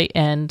Troy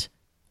and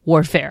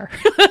warfare.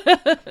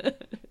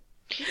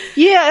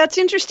 Yeah, that's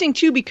interesting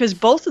too, because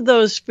both of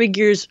those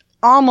figures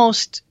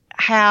almost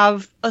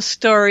have a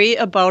story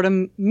about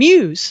a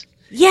muse.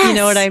 Yes. You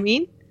know what I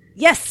mean?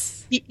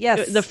 Yes.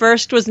 Yes. The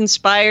first was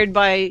inspired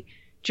by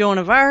Joan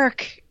of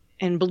Arc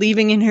and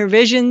believing in her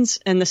visions,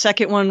 and the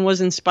second one was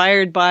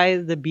inspired by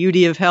the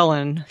beauty of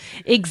Helen.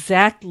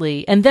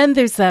 Exactly. And then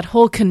there's that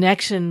whole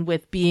connection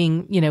with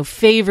being,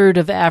 favored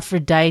of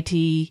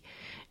Aphrodite,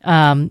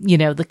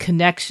 the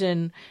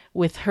connection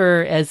with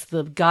her as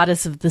the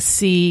goddess of the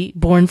sea,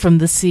 born from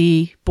the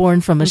sea,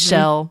 born from a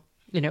shell,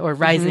 or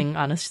rising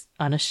on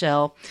a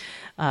shell.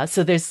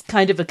 So there's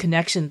kind of a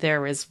connection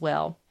there as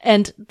well.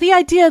 And the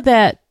idea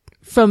that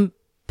from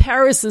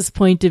Paris's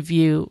point of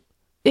view,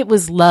 it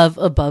was love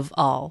above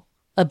all,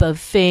 above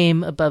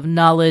fame, above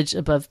knowledge,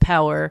 above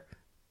power.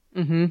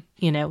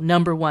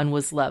 Number one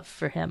was love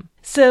for him.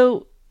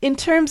 So in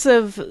terms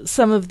of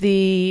some of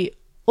the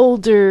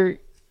older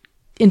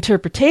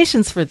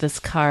interpretations for this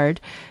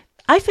card,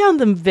 I found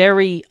them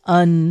very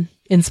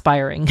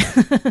uninspiring.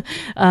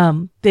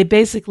 They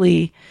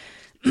basically,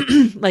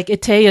 like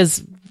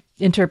Itea's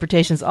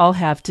interpretations all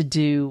have to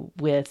do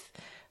with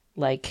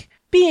like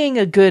being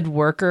a good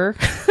worker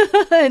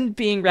and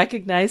being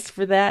recognized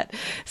for that.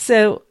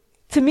 So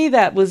to me,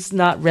 that was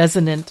not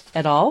resonant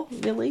at all,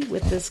 really,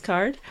 with this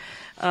card.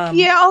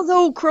 Yeah,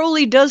 although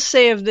Crowley does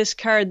say of this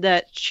card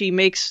that she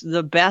makes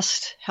the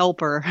best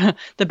helper,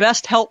 the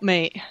best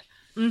helpmate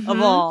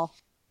of all.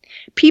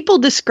 People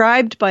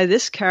described by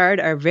this card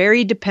are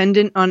very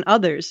dependent on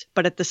others,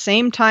 but at the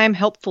same time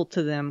helpful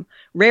to them.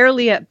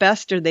 Rarely at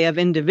best are they of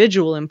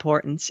individual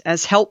importance.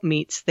 As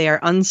helpmeets, they are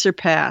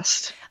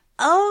unsurpassed.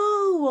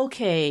 Oh,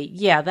 okay.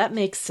 Yeah, that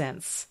makes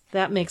sense.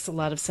 That makes a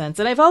lot of sense.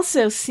 And I've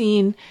also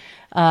seen,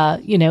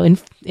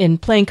 in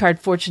playing card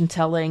fortune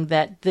telling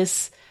that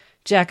this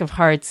Jack of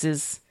Hearts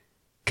is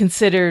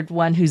considered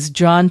one who's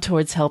drawn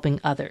towards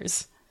helping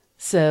others.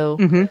 So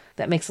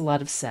that makes a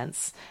lot of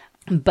sense.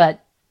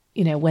 But,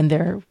 when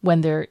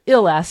they're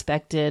ill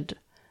aspected,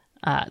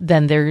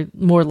 then they're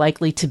more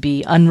likely to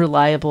be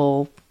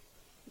unreliable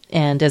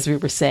and, as we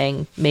were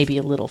saying, maybe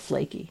a little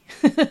flaky.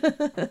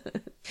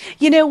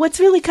 What's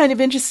really kind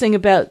of interesting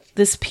about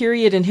this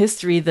period in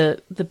history,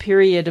 the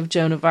period of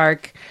Joan of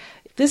Arc,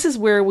 this is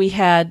where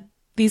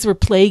these were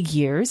plague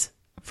years,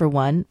 for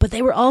one, but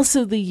they were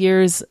also the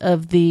years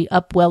of the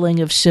upwelling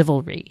of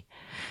chivalry.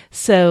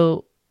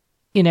 So,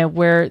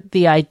 where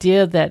the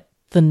idea that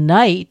the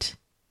knight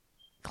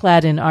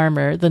clad in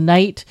armor, the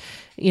knight,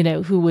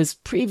 who was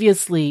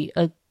previously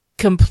a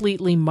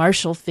completely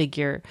martial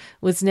figure,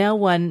 was now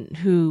one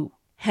who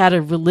had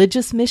a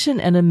religious mission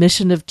and a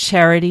mission of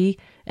charity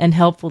and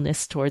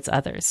helpfulness towards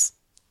others,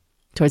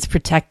 towards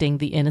protecting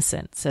the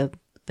innocent. So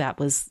that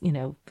was,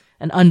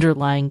 an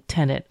underlying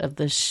tenet of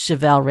the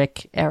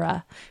chivalric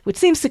era, which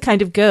seems to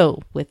kind of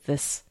go with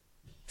this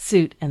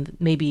suit and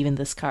maybe even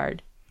this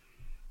card.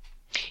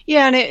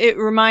 Yeah, and it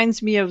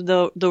reminds me of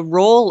the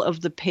role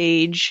of the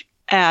page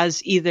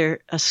as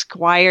either a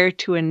squire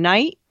to a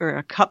knight or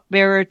a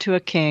cupbearer to a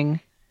king.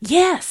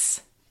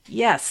 Yes.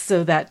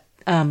 So that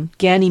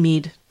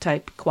Ganymede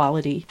type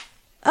quality.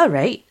 All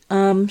right.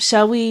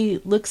 Shall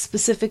we look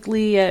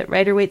specifically at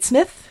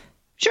Rider-Waite-Smith?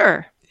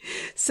 Sure.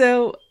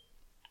 So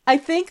I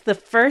think the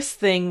first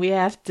thing we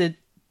have to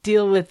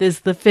deal with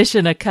is the fish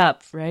in a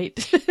cup,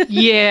 right?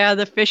 Yeah,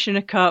 the fish in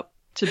a cup.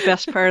 It's the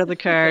best part of the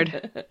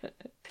card.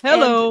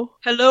 Hello.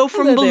 Hello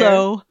from hello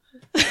below.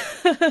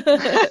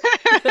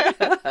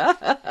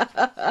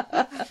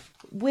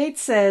 Waite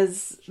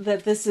says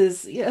that this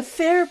is a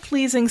fair,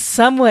 pleasing,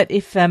 somewhat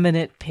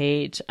effeminate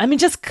page. I mean,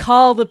 just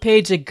call the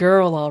page a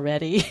girl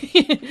already.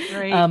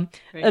 Right.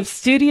 Of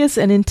studious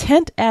and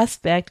intent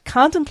aspect,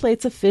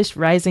 contemplates a fish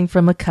rising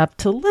from a cup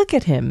to look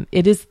at him.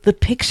 It is the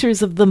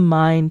pictures of the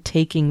mind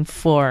taking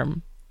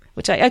form,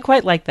 which I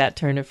quite like that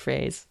turn of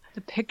phrase.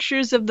 The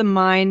pictures of the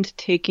mind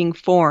taking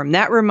form.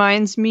 That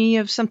reminds me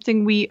of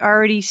something we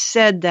already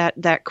said,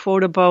 that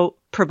quote about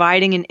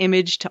providing an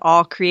image to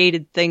all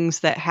created things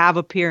that have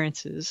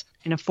appearances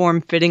in a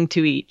form fitting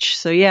to each.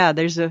 So yeah,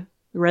 there's a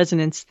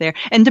resonance there.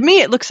 And to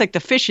me, it looks like the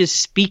fish is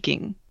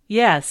speaking.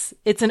 Yes,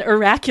 it's an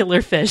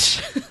oracular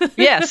fish.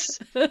 Yes,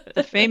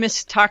 the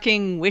famous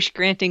talking,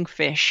 wish-granting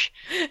fish.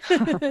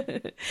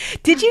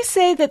 Did you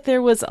say that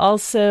there was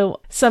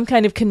also some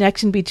kind of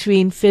connection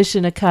between fish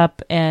in a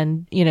cup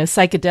and,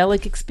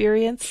 psychedelic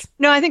experience?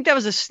 No, I think that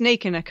was a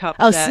snake in a cup.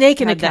 Oh,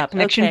 snake in a cup.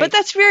 Connection. Okay. But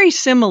that's very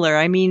similar.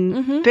 I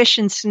mean, fish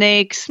and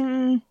snakes,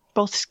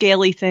 both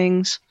scaly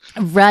things.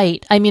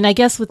 Right. I mean, I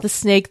guess with the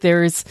snake,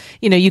 there's,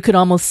 you could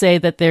almost say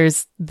that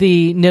there's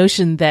the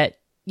notion that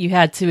you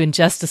had to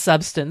ingest a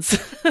substance,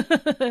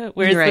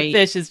 whereas the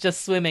fish is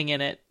just swimming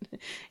in it.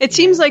 It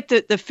seems like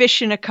the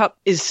fish in a cup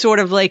is sort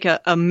of like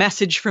a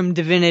message from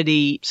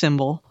divinity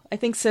symbol. I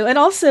think so. And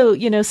also,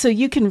 so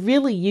you can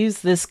really use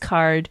this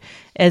card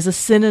as a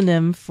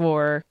synonym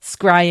for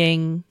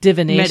scrying,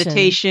 divination.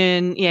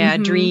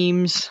 Meditation,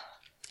 dreams.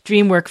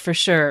 Dream work for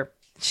sure.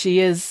 She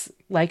is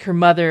like her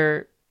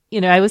mother.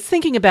 I was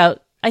thinking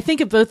about, I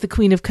think of both the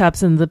Queen of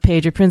Cups and the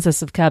Page or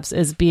Princess of Cups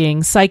as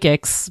being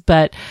psychics,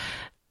 but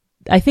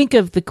I think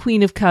of the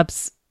Queen of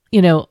Cups,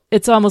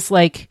 it's almost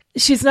like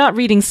she's not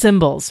reading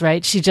symbols,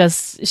 right? She's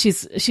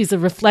a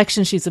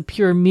reflection. She's a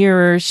pure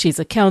mirror. She's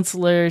a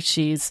counselor.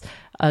 She's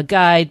a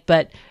guide.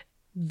 But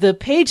the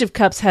Page of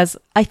Cups has,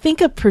 I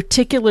think, a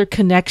particular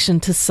connection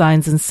to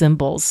signs and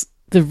symbols,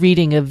 the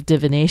reading of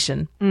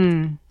divination.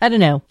 I don't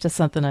know, just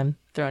something I'm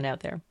throwing out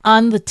there.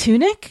 On the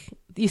tunic,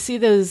 you see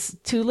those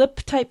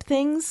tulip type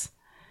things?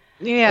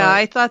 Yeah,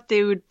 I thought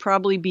they would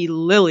probably be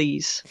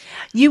lilies.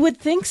 You would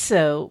think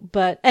so,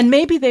 and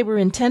maybe they were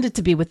intended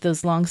to be with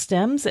those long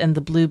stems and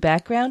the blue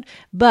background,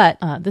 but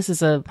this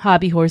is a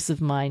hobby horse of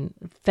mine.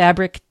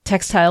 Fabric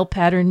textile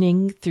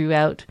patterning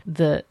throughout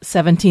the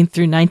 17th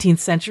through 19th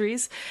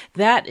centuries.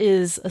 That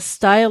is a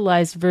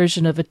stylized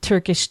version of a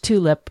Turkish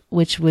tulip,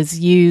 which was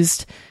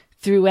used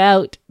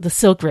throughout the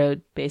Silk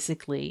Road,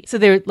 basically. So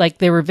there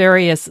were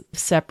various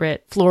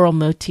separate floral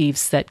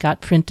motifs that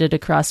got printed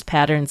across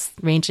patterns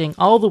ranging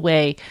all the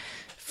way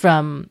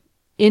from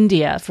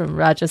India, from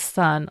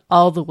Rajasthan,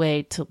 all the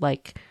way to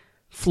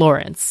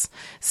Florence.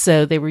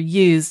 So they were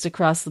used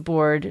across the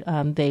board.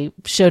 They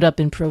showed up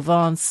in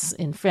Provence,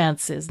 in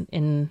France,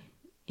 in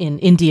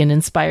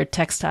Indian-inspired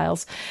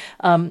textiles.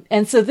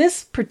 And so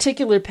this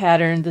particular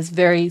pattern, this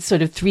very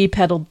sort of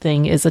three-petaled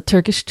thing, is a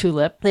Turkish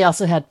tulip. They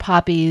also had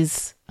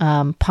poppies,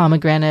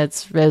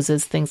 pomegranates,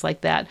 roses, things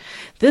like that.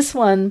 This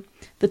one,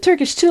 the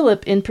Turkish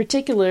tulip in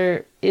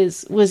particular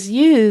was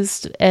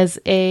used as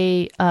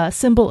a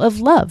symbol of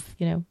love,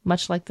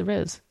 much like the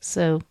rose.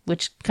 So,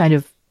 which kind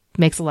of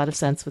makes a lot of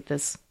sense with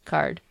this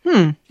card.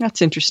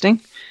 That's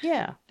interesting.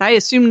 Yeah. I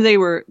assumed they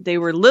were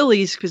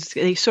lilies because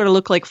they sort of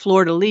look like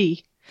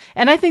fleur-de-lis.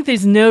 And I think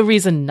there's no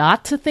reason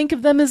not to think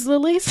of them as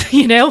lilies,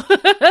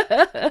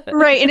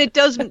 Right, and it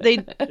does.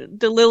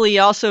 The lily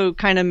also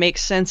kind of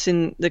makes sense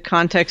in the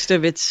context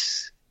of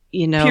its,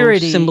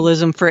 purity.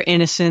 Symbolism for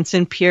innocence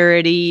and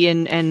purity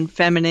and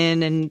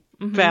feminine and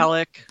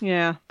phallic.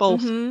 Yeah,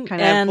 both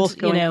both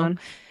going on.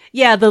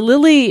 Yeah, the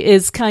lily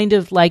is kind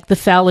of like the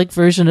phallic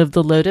version of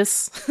the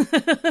lotus.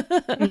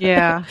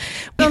 Yeah,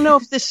 I don't know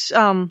if this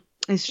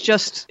is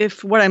just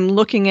if what I'm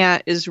looking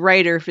at is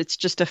right or if it's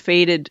just a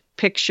faded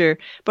picture.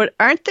 But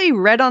aren't they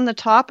red on the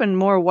top and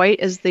more white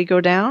as they go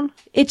down?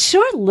 It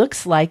sure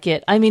looks like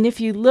it. I mean,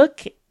 if you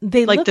look,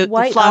 they like look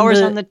white. The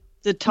flowers on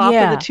the top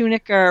of the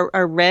tunic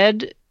are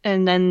red,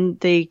 and then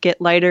they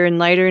get lighter and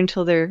lighter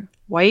until they're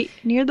white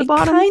near the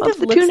bottom of the tunic. It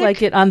kind of looks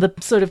like it on the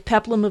sort of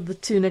peplum of the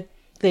tunic.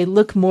 They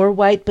look more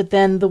white, but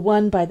then the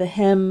one by the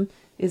hem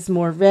is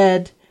more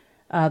red.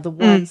 The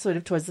one sort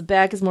of towards the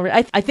back is more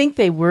red. I think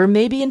they were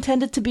maybe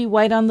intended to be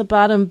white on the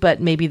bottom, but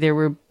maybe there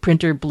were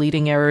printer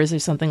bleeding errors or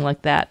something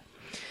like that.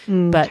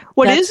 But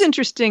what is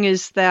interesting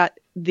is that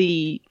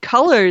the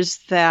colors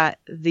that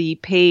the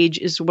page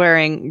is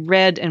wearing,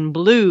 red and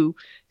blue,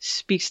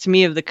 speaks to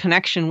me of the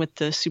connection with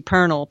the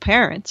supernal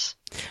parents,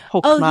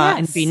 Hokmah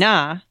and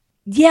Binah.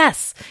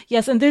 Yes,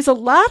 and there's a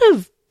lot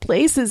of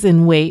places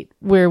in Waite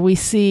where we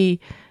see,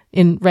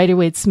 in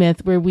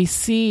Rider-Waite-Smith, where we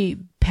see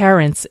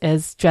parents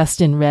as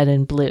dressed in red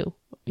and blue.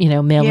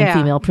 Male and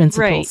female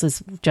principals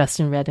as dressed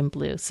in red and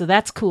blue. So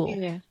that's cool.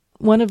 Yeah.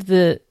 One of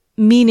the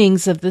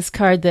meanings of this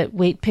card that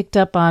Waite picked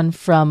up on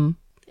from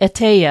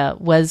Eteia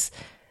was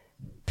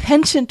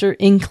penchant or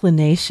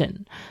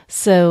inclination.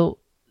 So,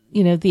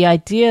 the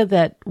idea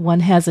that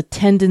one has a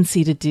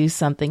tendency to do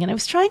something. And I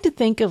was trying to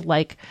think of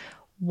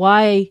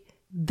why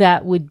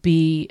that would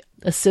be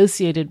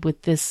associated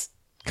with this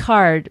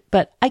card,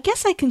 but I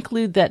guess I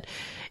conclude that,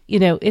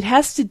 it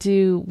has to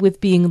do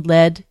with being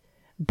led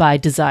by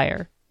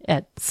desire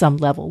at some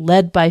level,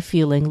 led by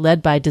feeling,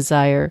 led by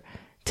desire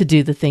to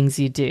do the things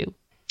you do,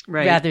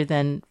 rather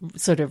than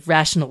sort of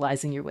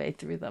rationalizing your way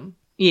through them.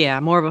 Yeah,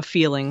 more of a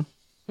feeling.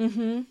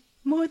 Mm-hmm.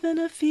 More than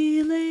a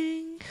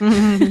feeling.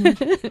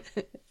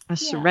 A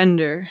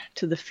surrender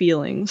to the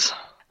feelings.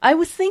 I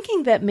was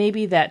thinking that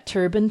maybe that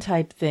turban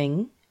type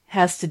thing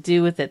has to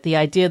do with it. The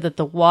idea that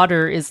the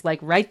water is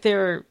right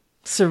there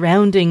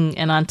surrounding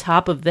and on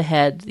top of the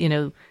head.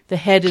 The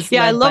head is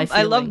led by feeling.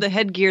 I love the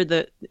headgear.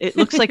 It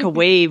looks like a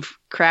wave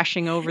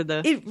crashing over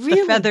the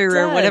feather does.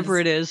 Or whatever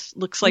it is.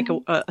 Looks like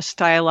a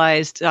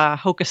stylized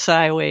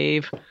Hokusai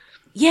wave.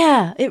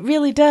 Yeah, it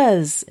really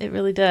does. It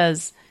really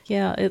does.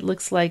 Yeah, it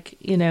looks like,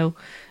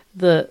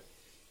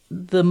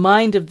 the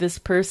mind of this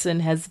person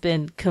has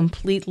been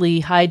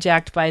completely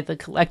hijacked by the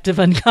collective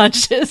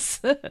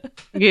unconscious.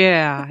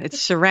 Yeah,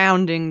 it's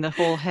surrounding the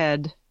whole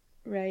head.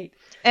 Right.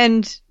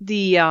 And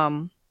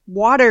the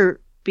water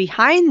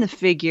behind the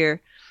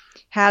figure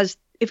has,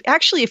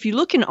 if you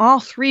look in all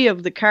three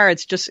of the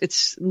cards,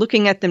 it's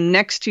looking at them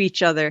next to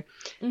each other,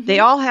 they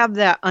all have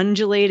that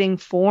undulating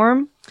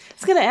form. I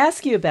was going to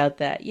ask you about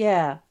that.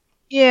 Yeah.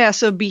 Yeah,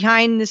 so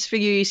behind this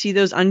figure, you see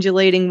those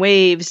undulating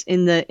waves.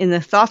 In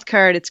the Thoth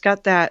card, it's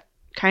got that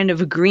kind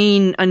of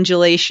green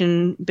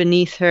undulation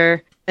beneath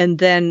her. And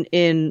then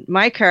in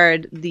my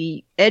card,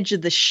 the edge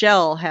of the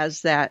shell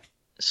has that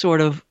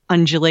sort of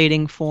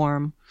undulating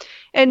form.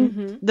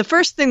 And the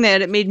first thing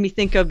that it made me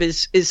think of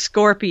is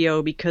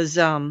Scorpio, because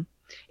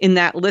in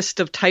that list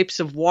of types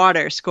of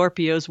water,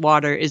 Scorpio's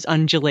water is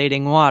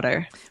undulating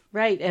water.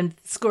 Right, and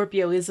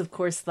Scorpio is, of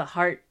course, the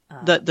heart.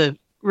 The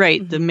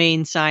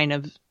main sign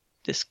of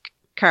this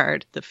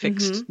card, the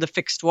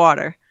fixed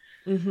water.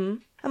 Mm-hmm.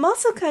 I'm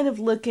also kind of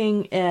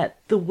looking at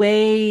the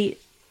way,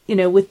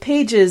 with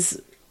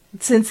pages,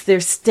 since they're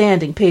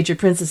standing, page or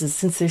princesses,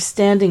 since they're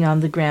standing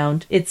on the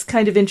ground, it's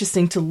kind of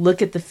interesting to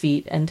look at the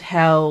feet and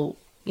how,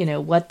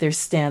 what their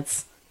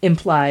stance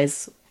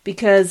implies.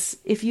 Because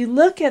if you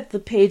look at the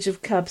Page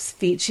of Cups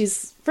feet,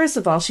 she's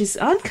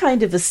on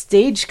kind of a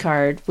stage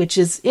card, which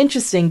is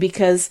interesting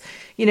because,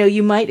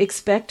 you might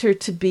expect her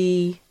to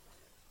be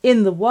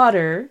in the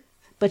water,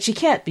 but she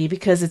can't be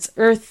because it's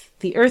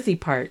the earthy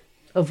part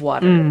of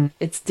water.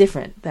 It's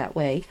different that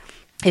way.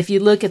 If you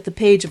look at the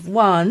Page of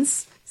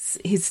Wands,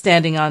 he's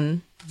standing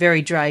on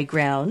very dry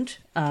ground.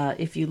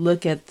 If you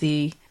look at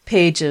the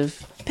Page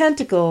of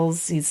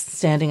Pentacles, he's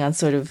standing on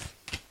sort of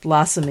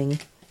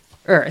blossoming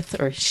earth,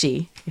 or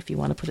she, if you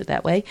want to put it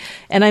that way.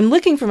 And I'm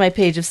looking for my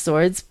Page of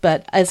Swords,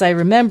 but as I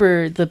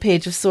remember, the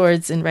Page of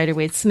Swords in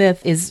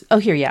Rider-Waite-Smith is,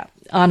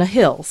 on a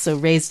hill, so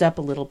raised up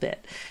a little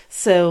bit.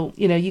 So,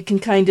 you can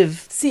kind of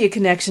see a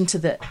connection to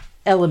the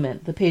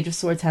element. The Page of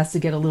Swords has to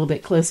get a little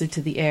bit closer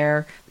to the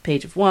air. The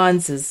Page of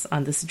Wands is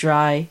on this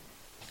dry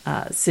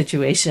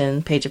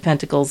situation. Page of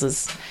Pentacles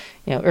is,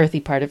 earthy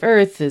part of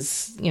earth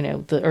is,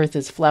 the earth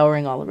is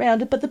flowering all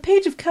around it. But the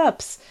Page of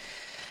Cups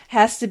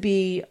has to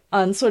be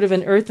on sort of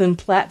an earthen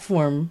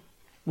platform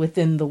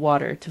within the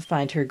water to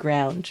find her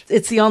ground.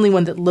 It's the only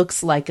one that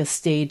looks like a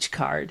stage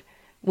card,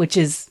 which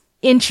is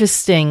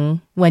interesting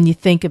when you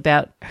think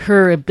about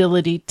her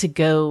ability to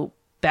go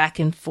back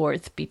and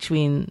forth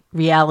between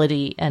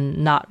reality and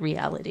not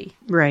reality.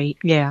 Right,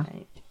 yeah.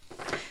 Right.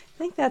 I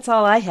think that's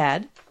all I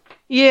had.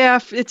 Yeah,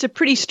 it's a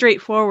pretty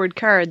straightforward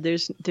card.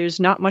 There's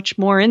not much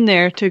more in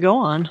there to go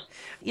on.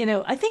 You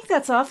know, I think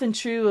that's often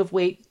true of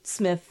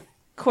Waite-Smith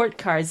court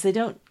cards. They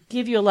don't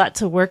give you a lot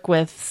to work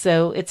with,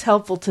 so it's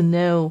helpful to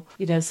know,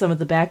 some of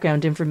the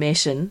background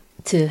information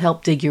to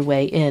help dig your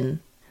way in.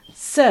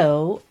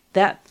 So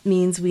that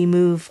means we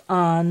move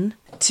on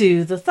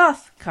to the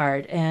Thoth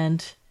card,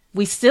 and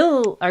we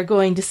still are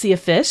going to see a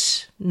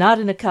fish, not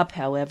in a cup,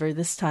 however,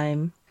 this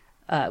time.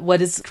 What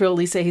does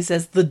Crowley say? He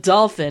says the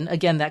dolphin.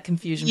 Again, that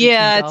confusion.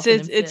 Yeah, between dolphin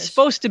and it's fish.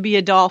 supposed to be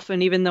a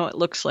dolphin, even though it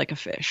looks like a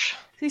fish.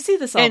 You see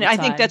this all and the time.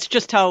 I think that's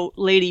just how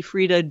Lady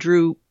Frida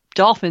drew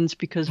dolphins,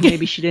 because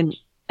maybe she didn't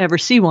ever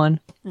see one.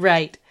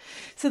 Right.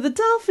 So the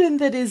dolphin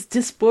that is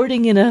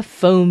disporting in a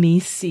foamy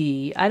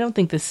sea. I don't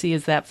think the sea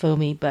is that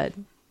foamy, but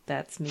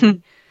that's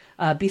me.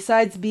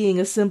 Besides being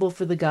a symbol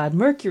for the god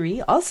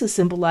Mercury, also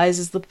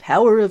symbolizes the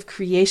power of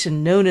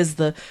creation, known as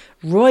the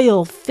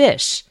royal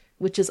fish,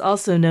 which is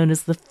also known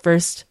as the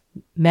first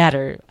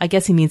matter. I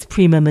guess he means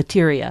prima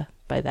materia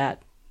by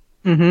that.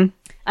 Mm-hmm.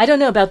 I don't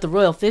know about the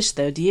royal fish,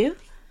 though. Do you?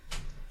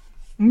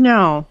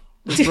 No,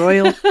 the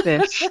royal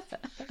fish.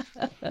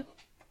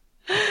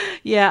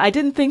 Yeah, I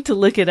didn't think to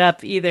look it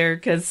up either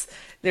because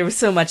there was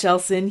so much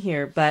else in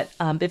here. But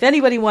if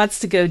anybody wants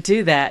to go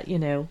do that,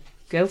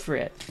 go for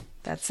it.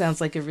 That sounds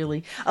like a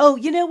really... Oh,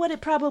 you know what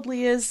it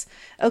probably is?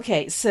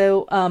 Okay,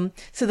 so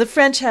the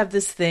French have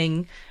this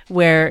thing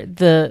where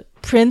the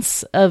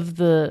prince of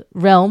the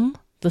realm,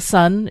 the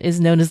sun, is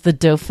known as the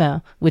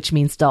dauphin, which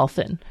means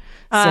dolphin.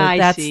 So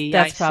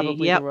that's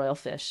probably the royal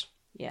fish.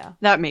 Yeah.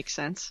 That makes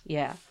sense.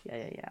 Yeah.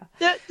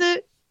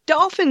 The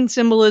dolphin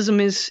symbolism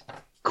is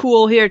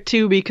cool here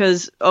too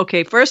because,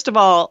 okay, first of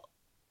all,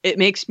 it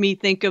makes me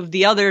think of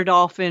the other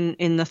dolphin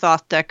in the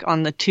Thoth deck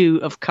on the Two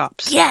of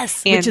Cups.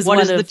 Yes! And which is what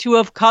is the Two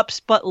of Cups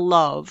but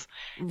love?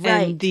 Right.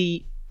 And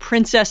the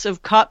Princess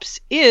of Cups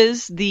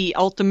is the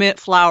ultimate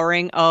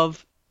flowering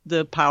of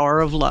the power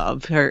of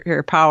love.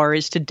 Her power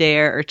is to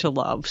dare or to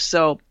love.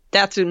 So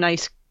that's a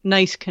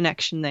nice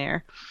connection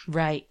there.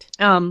 Right.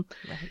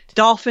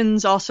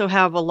 Dolphins also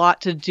have a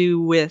lot to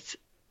do with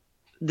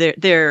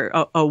they're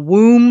a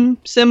womb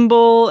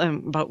symbol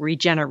and about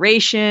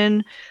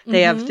regeneration.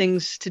 They have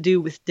things to do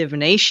with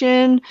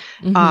divination.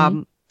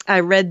 Mm-hmm. I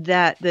read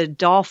that the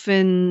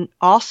dolphin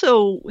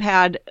also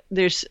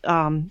there's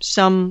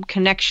some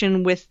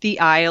connection with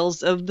the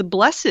Isles of the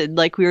Blessed,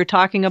 like we were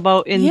talking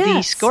about in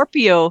the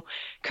Scorpio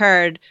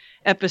card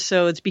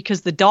episodes,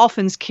 because the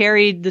dolphins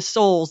carried the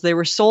souls. They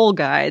were soul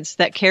guides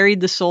that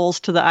carried the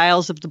souls to the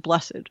Isles of the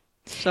Blessed.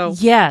 So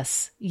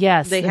yes,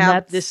 they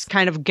have this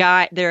kind of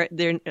guide. They're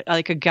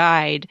like a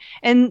guide,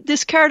 and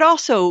this card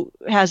also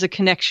has a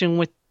connection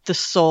with the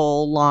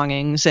soul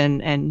longings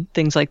and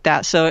things like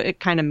that. So it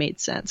kind of made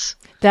sense.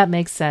 That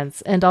makes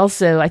sense. And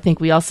also, I think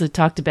we also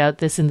talked about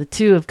this in the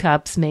Two of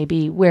Cups,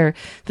 maybe, where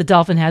the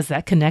dolphin has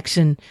that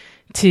connection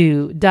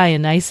to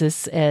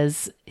Dionysus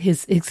as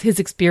his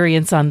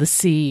experience on the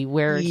sea,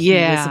 where he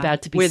was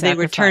about to be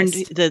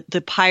sacrificed.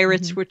 The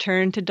pirates were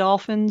turned to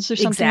dolphins or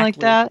something like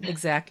that.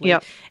 Exactly.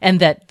 Yep. And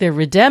that their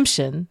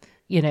redemption,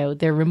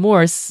 their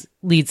remorse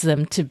leads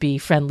them to be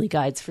friendly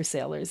guides for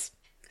sailors.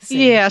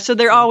 So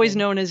they're always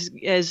known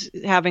as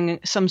having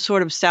some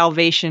sort of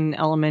salvation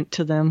element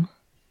to them.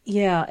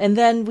 Yeah, and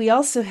then we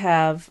also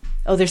have,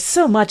 there's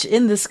so much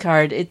in this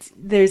card.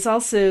 There's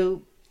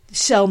also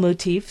shell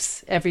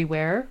motifs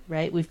everywhere,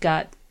 right? We've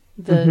got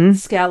the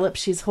scallop,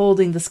 she's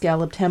holding the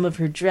scalloped hem of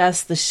her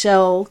dress, the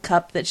shell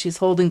cup that she's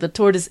holding, the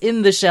tortoise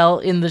in the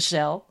shell.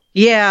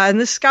 Yeah, and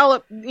the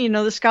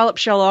scallop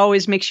shell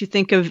always makes you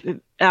think of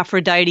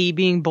Aphrodite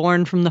being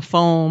born from the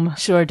foam.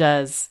 Sure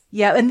does.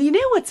 Yeah, and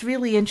what's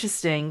really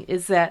interesting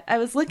is that I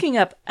was looking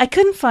up, I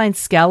couldn't find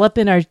scallop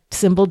in our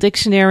symbol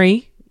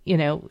dictionary,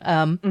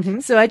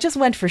 so I just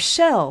went for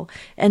shell.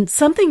 And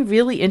something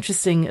really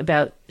interesting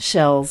about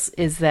shells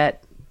is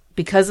that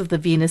because of the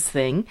Venus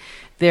thing,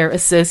 they're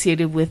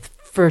associated with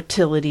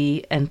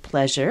fertility and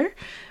pleasure,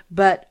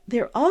 but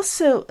they're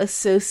also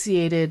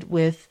associated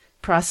with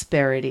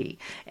prosperity,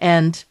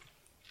 and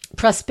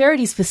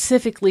prosperity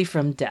specifically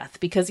from death,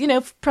 because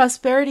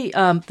prosperity,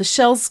 the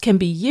shells can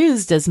be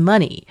used as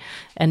money,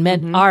 and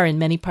men are in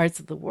many parts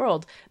of the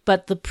world,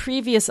 but the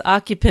previous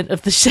occupant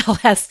of the shell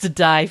has to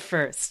die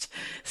first.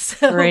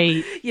 So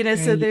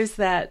so there's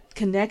that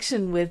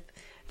connection with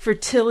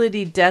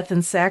fertility, death,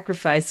 and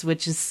sacrifice,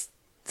 which is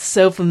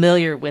so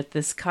familiar with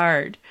this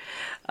card.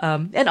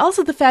 And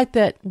also the fact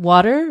that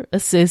water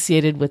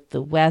associated with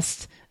the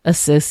West,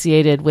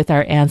 associated with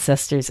our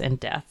ancestors and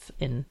death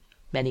in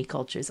many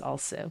cultures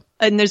also.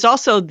 And there's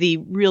also the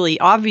really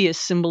obvious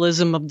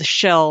symbolism of the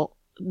shell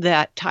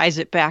that ties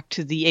it back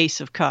to the Ace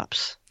of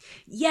Cups.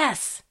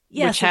 Yes,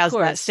 which has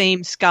that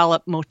same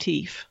scallop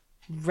motif.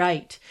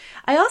 Right.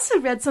 I also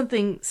read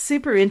something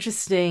super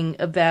interesting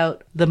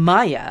about the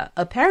Maya.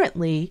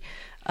 Apparently,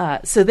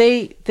 so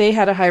they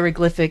had a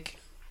hieroglyphic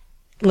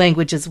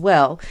language as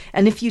well.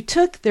 And if you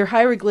took their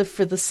hieroglyph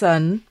for the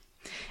sun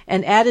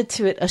and added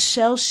to it a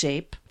shell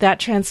shape, that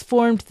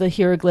transformed the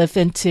hieroglyph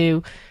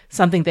into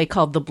something they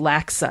called the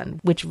black sun,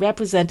 which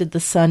represented the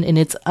sun in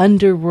its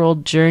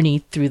underworld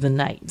journey through the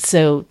night.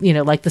 So,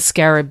 like the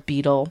scarab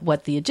beetle,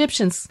 what the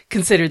Egyptians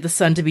considered the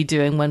sun to be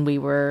doing when we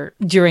were,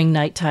 during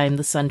nighttime,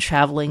 the sun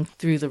traveling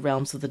through the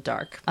realms of the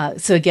dark.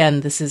 So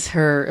again, this is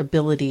her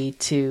ability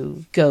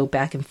to go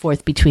back and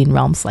forth between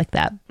realms like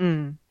that.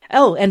 Mm.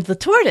 Oh, and the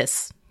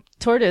tortoise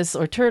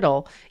or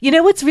turtle.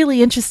 What's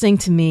really interesting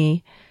to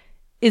me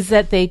is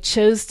that they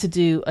chose to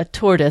do a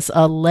tortoise,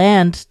 a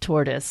land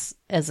tortoise,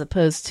 as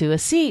opposed to a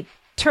sea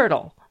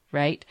turtle,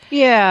 right?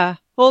 Yeah.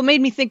 Well, it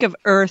made me think of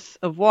earth,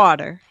 of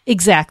water.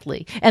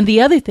 Exactly. And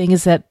the other thing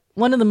is that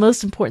one of the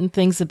most important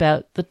things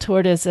about the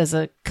tortoise as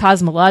a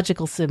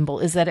cosmological symbol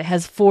is that it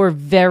has 4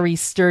 very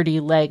sturdy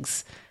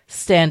legs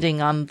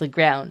standing on the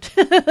ground.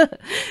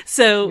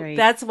 So Right.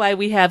 That's why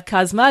we have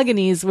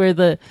cosmogonies where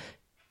the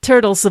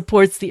turtle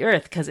supports the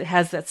earth, because it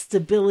has that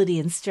stability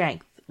and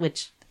strength,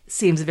 which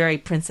seems very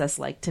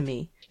princess-like to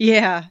me.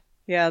 Yeah.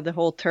 Yeah, the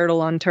whole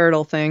turtle on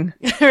turtle thing.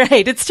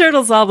 Right, it's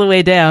turtles all the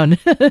way down.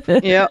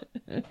 Yeah.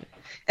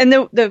 And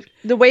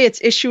the way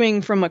it's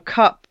issuing from a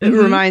cup, it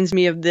reminds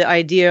me of the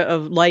idea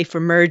of life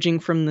emerging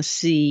from the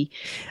sea.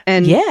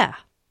 And Yeah.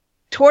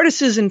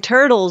 tortoises and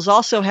turtles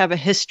also have a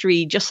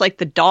history, just like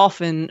the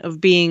dolphin, of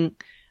being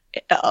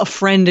a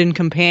friend and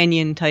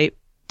companion type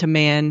to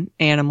man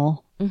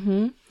animal.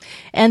 Mm-hmm.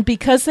 And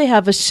because they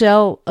have a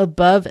shell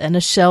above and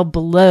a shell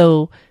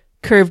below,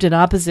 curved in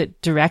opposite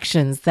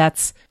directions,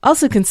 that's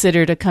also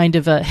considered a kind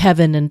of a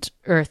heaven and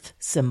earth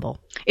symbol.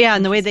 Yeah,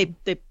 and the way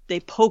they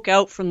poke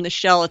out from the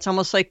shell, it's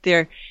almost like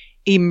they're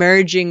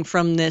emerging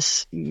from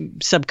this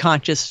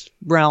subconscious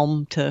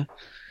realm to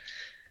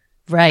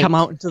come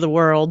out into the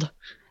world.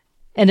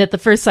 And at the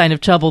first sign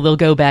of trouble, they'll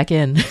go back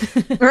in.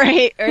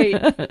 Right.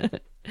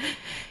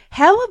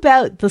 How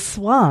about the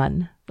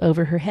swan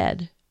over her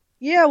head?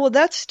 Yeah, well,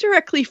 that's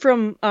directly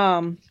from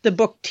the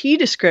book Tea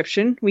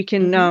Description. We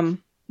can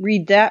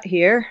read that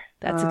here.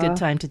 That's a good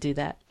time to do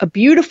that. A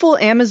beautiful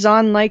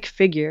Amazon-like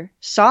figure,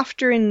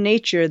 softer in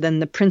nature than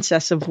the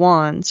Princess of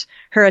Wands.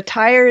 Her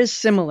attire is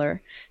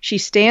similar. She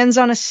stands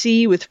on a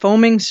sea with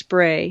foaming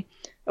spray.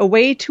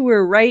 Away to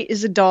her right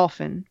is a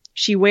dolphin.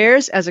 She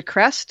wears as a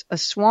crest a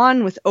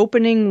swan with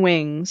opening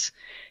wings.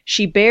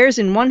 She bears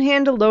in one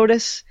hand a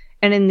lotus,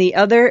 and in the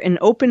other an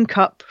open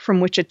cup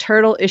from which a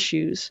turtle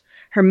issues.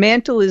 Her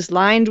mantle is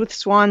lined with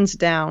swan's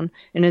down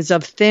and is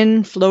of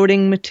thin,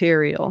 floating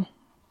material.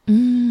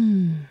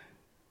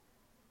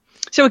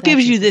 So it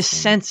gives you this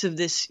sense of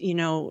this,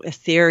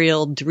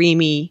 ethereal,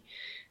 dreamy,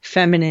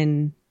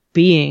 feminine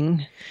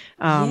being.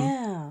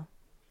 Yeah.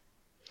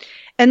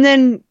 And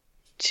then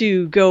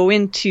to go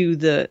into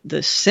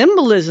the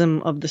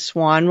symbolism of the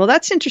swan, well,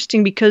 that's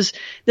interesting because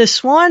the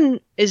swan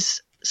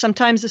is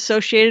sometimes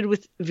associated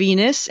with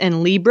Venus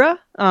and Libra,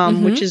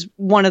 which is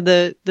one of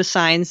the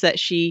signs that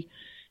she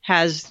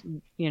has,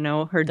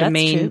 her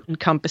domain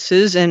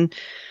encompasses. And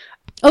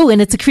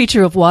and it's a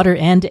creature of water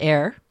and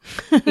air.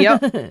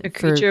 Yep, a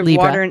creature of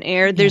water and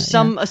air. There's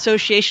some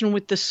association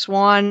with the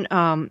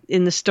swan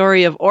in the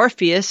story of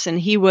Orpheus,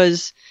 and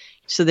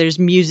so there's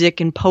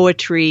music and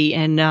poetry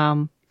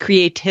and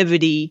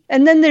creativity.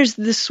 And then there's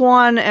the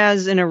swan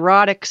as an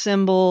erotic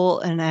symbol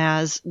and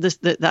as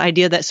the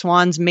idea that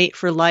swans mate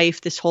for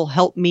life, this whole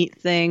helpmeet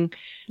thing,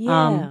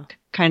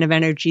 kind of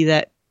energy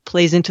that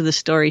plays into the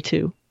story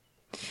too.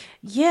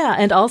 Yeah,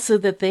 and also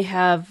that they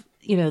have,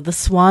 the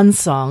swan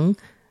song.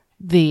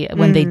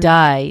 When they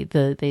die,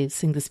 they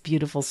sing this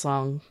beautiful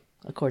song,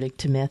 according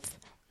to myth.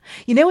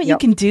 You know what you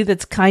can do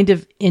that's kind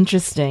of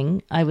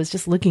interesting? I was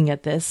just looking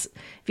at this.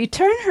 If you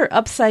turn her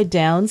upside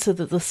down so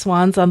that the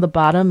swan's on the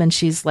bottom and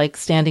she's like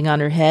standing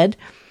on her head,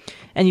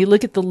 and you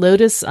look at the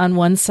lotus on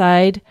one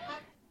side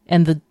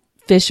and the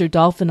fish or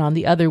dolphin on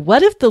the other,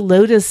 what if the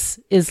lotus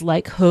is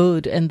like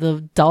Hod and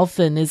the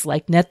dolphin is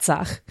like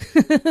Netzach?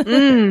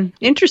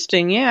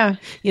 Interesting, yeah.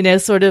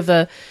 Sort of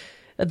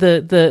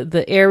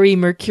the airy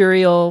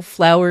mercurial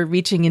flower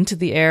reaching into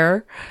the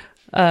air,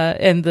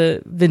 and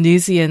the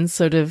Venusian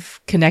sort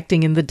of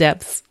connecting in the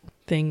depths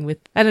thing with,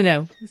 I don't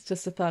know, it's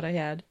just a thought I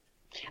had.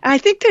 I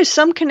think there's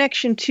some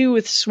connection too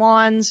with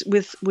swans,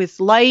 with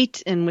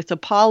light and with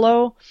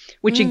Apollo,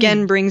 which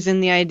again brings in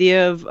the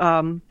idea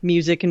of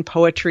music and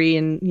poetry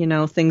and,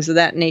 things of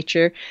that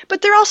nature.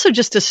 But they're also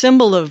just a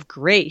symbol of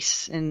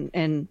grace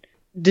and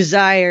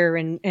desire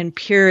and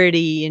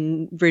purity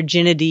and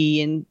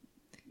virginity and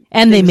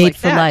they mate like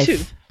for life. Too.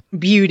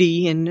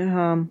 Beauty.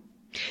 And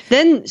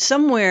then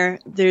somewhere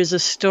there's a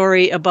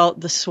story about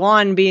the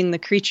swan being the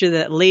creature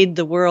that laid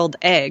the world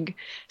egg.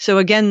 So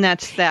again,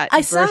 that's that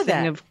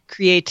birthing of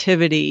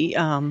creativity.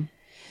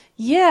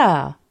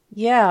 Yeah.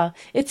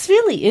 It's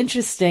really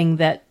interesting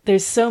that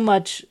there's so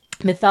much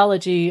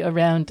mythology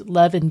around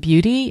love and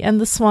beauty and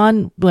the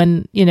swan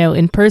when,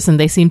 in person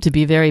they seem to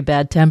be very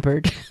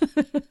bad-tempered.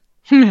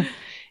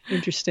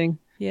 Interesting.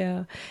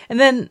 Yeah. And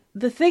then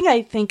the thing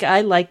I think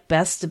I like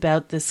best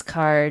about this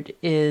card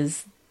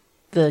is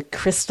the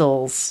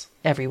crystals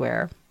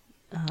everywhere.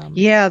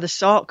 Yeah, the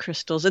salt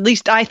crystals. At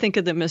least I think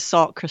of them as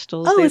salt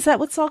crystals. Oh, is that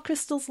what salt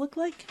crystals look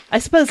like? I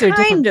suppose they're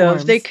different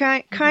forms. They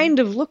kind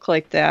of look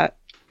like that.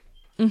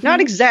 Mm-hmm.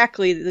 Not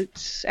exactly. The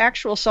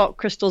actual salt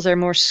crystals are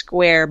more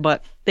square,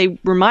 but they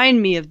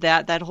remind me of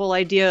that whole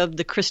idea of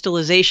the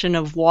crystallization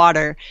of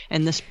water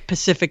and this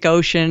Pacific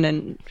Ocean,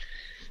 and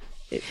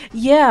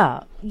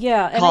yeah.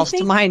 calls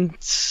to mind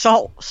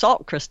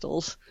salt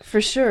crystals.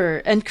 For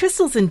sure. And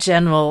crystals in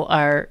general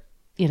are,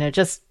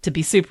 just to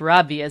be super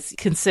obvious,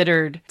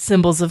 considered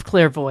symbols of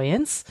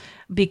clairvoyance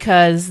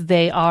because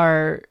they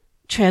are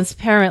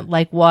transparent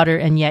like water,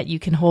 and yet you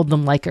can hold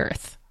them like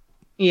earth.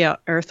 Yeah,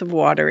 earth of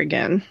water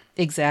again.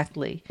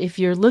 Exactly. If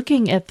you're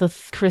looking at the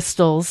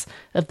crystals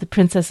of the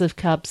Princess of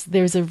Cups,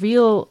 there's a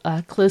real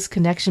close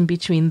connection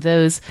between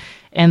those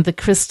and the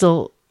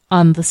crystal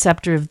on the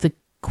scepter of the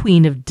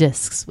Queen of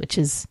Discs, which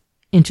is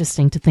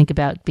interesting to think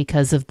about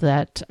because of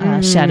that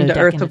shadow the decan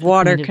earth of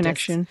water Queen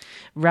connection.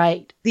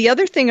 Right. The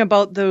other thing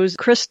about those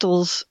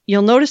crystals,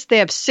 you'll notice they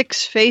have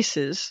 6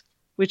 faces,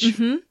 which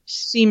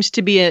seems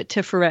to be a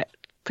Tiferet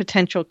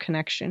potential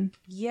connection.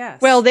 Yes.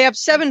 Well, they have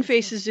 7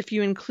 faces if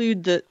you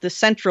include the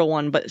central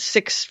one, but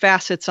 6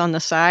 facets on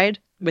the side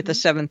with a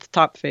 7th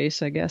top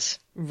face, I guess.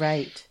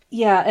 Right.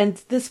 Yeah, and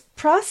this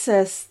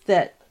process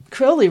that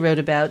Crowley wrote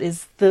about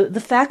is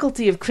the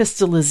faculty of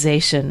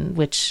crystallization,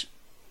 which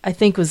I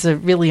think was a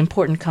really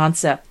important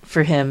concept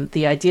for him,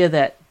 the idea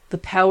that the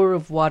power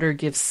of water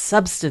gives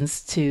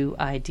substance to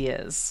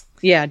ideas.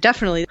 Yeah,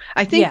 definitely.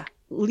 I think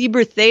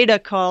Liber Theta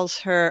calls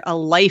her a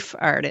life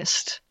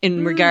artist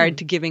in regard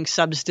to giving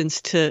substance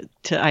to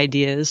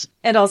ideas.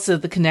 And also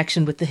the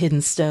connection with the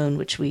hidden stone,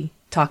 which we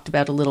talked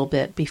about a little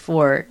bit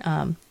before.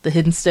 The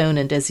hidden stone,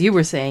 and as you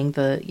were saying,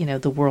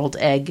 the world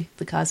egg,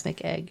 the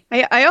cosmic egg.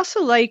 I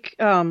also like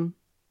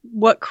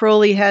what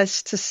Crowley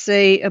has to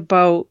say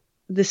about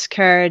this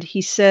card.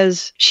 He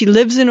says, she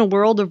lives in a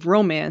world of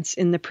romance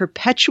in the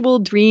perpetual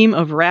dream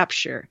of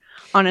rapture.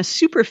 On a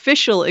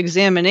superficial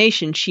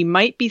examination, she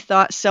might be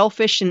thought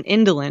selfish and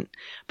indolent,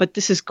 but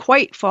this is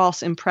quite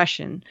false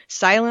impression.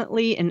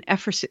 Silently and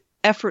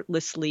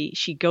effortlessly,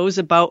 she goes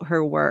about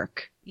her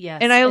work.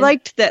 Yes. And I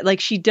liked that, like,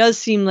 she does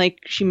seem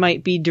like she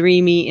might be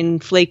dreamy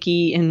and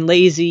flaky and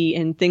lazy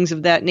and things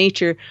of that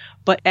nature,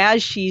 but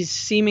as she's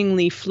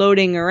seemingly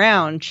floating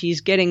around, she's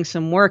getting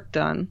some work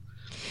done.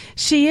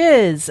 She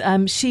is.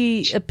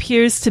 She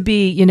appears to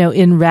be,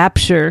 in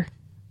rapture,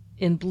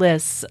 in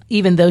bliss,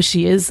 even though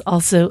she is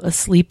also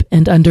asleep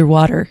and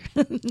underwater.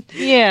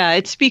 Yeah,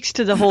 it speaks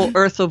to the whole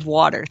earth of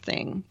water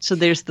thing. So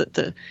there's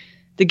the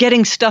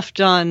getting stuff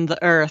done,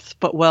 the earth,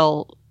 but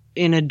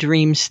in a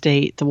dream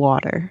state, the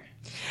water.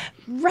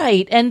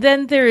 Right. And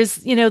then there is,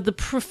 the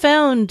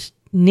profound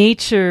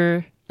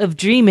nature of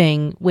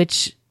dreaming,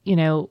 which, in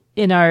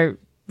our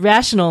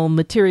rational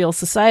material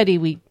society,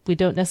 we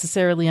don't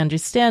necessarily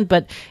understand,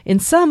 but in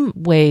some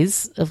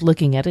ways of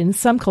looking at it, in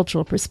some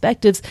cultural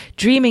perspectives,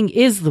 dreaming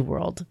is the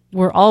world.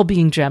 We're all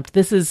being dreamt.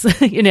 This is,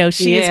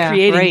 she is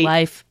creating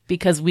life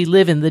because we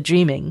live in the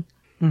dreaming.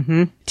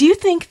 Mm-hmm. Do you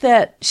think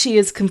that she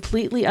is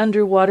completely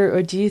underwater,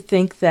 or do you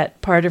think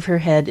that part of her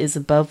head is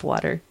above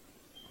water?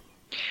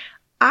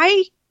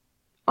 I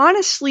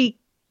honestly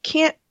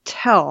can't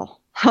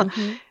tell.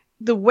 Mm-hmm.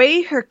 The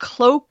way her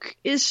cloak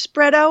is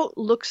spread out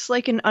looks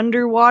like an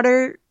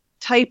underwater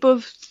type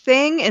of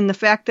thing, and the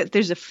fact that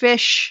there's a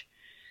fish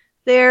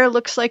there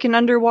looks like an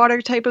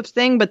underwater type of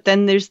thing, but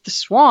then there's the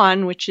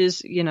swan, which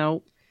is,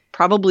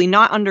 probably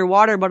not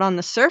underwater, but on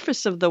the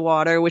surface of the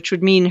water, which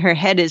would mean her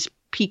head is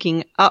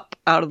peeking up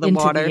out of the into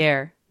water. The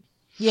air.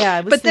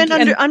 Yeah, but then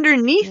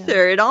underneath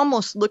her, it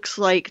almost looks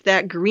like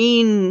that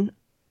green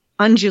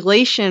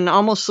undulation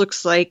almost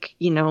looks like,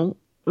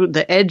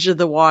 the edge of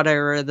the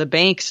water or the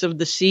banks of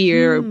the sea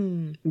or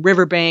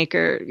riverbank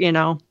or,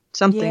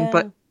 something. Yeah.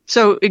 But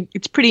so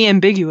it's pretty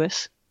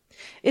ambiguous.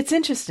 It's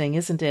interesting,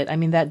 isn't it? I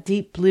mean, that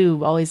deep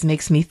blue always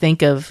makes me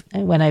think of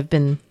when I've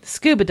been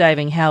scuba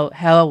diving,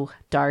 how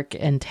dark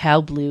and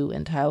how blue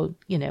and how,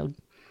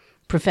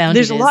 profound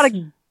There's it is. a lot of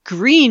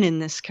green in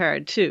this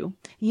card too.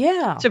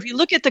 Yeah. So if you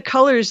look at the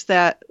colors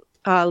that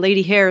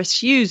Lady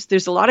Harris used,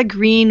 there's a lot of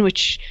green,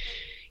 which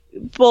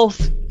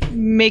both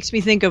makes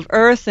me think of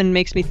Earth and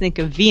makes me think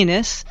of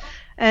Venus.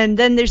 And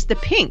then there's the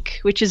pink,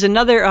 which is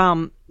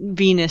another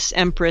Venus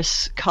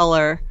Empress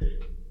color.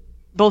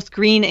 Both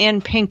green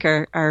and pink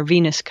are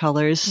Venus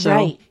colors. So.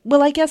 Right.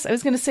 Well, I guess I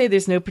was going to say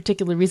there's no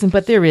particular reason,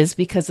 but there is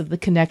because of the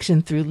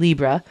connection through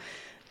Libra.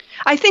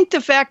 I think the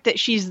fact that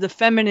she's the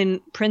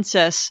feminine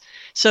princess,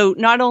 so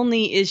not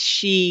only is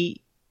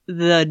she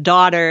the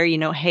daughter,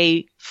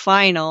 hey,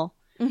 final,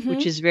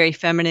 which is very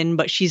feminine,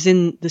 but she's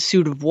in the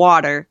suit of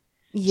water.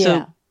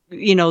 Yeah.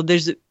 So,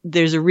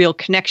 there's a real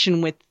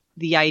connection with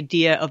the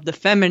idea of the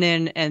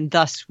feminine and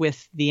thus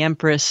with the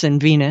Empress and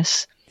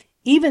Venus.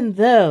 Even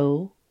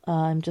though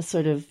I'm just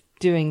sort of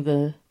doing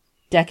the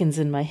decans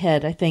in my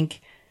head, I think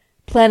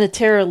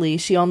planetarily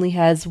she only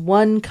has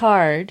one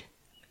card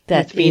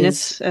that With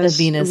Venus is as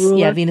Venus. a ruler?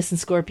 Yeah, Venus and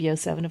Scorpio,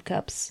 Seven of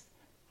Cups.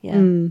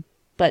 Yeah.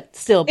 But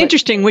still.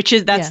 Interesting, which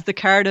is, that's yeah. the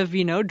card of,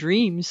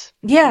 dreams.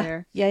 Yeah.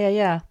 There.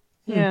 Yeah.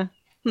 Yeah.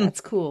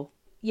 That's cool.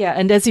 Yeah.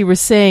 And as you were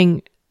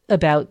saying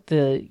about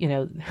the,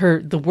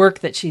 the work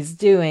that she's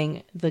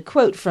doing, the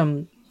quote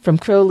from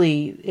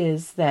Crowley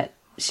is that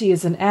she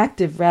is an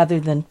active rather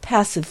than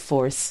passive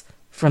force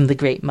from the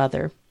Great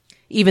Mother.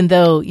 Even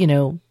though,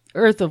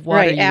 Earth of Water,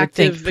 Right, you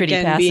active, would think pretty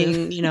again,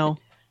 passive. being,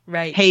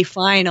 right. hey,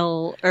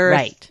 final Earth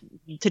Right.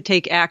 to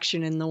take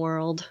action in the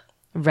world.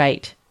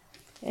 Right.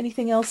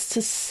 Anything else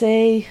to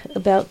say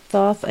about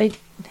Thoth? I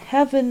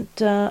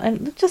haven't,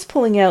 I'm just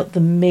pulling out the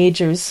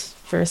majors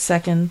for a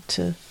second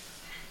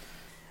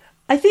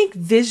I think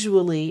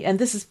visually, and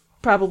this is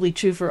probably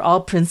true for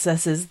all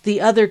princesses,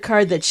 the other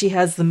card that she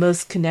has the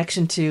most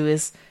connection to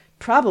is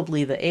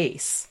probably the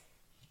ace.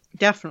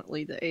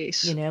 Definitely the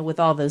ace. With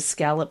all those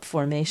scallop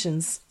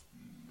formations.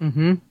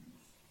 Mm-hmm.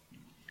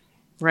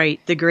 Right,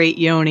 the great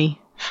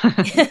Yoni.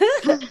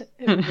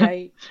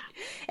 Right.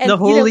 And, the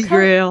Holy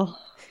Grail.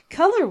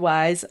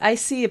 Color-wise, I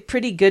see a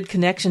pretty good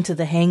connection to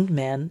the Hanged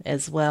Man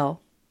as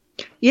well.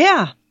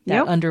 Yeah.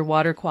 That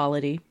underwater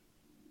quality.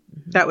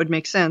 That would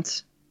make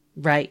sense.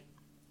 Right.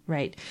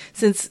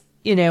 Since,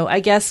 I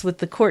guess with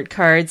the court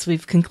cards,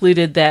 we've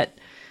concluded that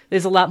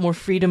there's a lot more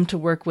freedom to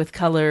work with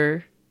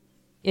color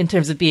in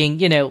terms of being,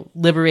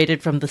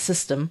 liberated from the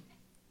system.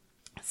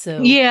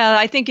 So yeah,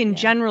 I think in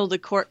general the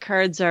court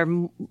cards are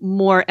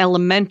more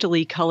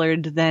elementally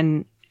colored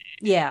than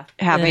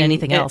having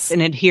anything else,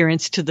 an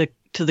adherence to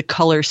the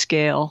color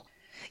scale.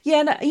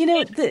 Yeah, and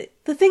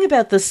the thing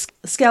about the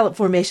scallop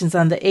formations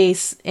on the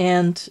ace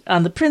and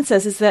on the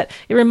princess is that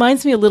it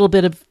reminds me a little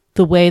bit of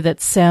the way that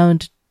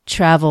sound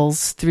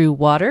travels through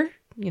water,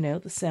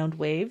 the sound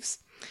waves.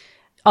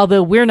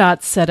 Although we're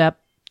not set up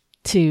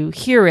to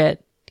hear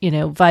it,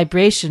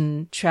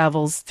 vibration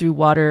travels through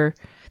water.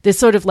 There's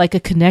sort of like a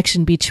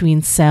connection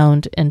between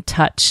sound and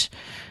touch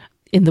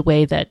in the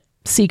way that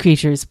sea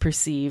creatures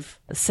perceive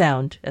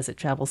sound as it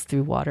travels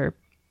through water.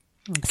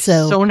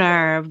 So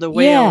sonar of the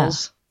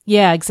whales.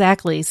 Yeah,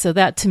 exactly. So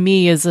that to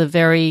me is a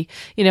very,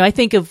 I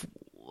think of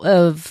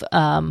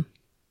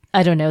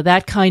I don't know,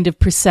 that kind of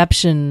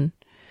perception,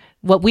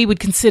 what we would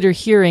consider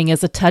hearing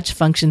as a touch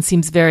function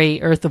seems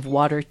very Earth of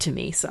Water to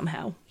me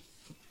somehow.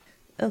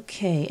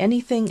 Okay,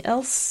 anything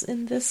else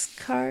in this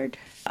card?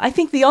 I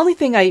think the only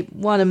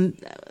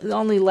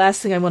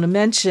last thing I want to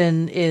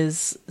mention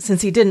is,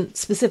 since he didn't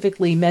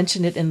specifically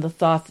mention it in the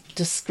Thoth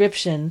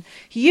description,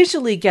 he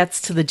usually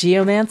gets to the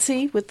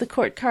geomancy with the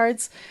court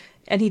cards,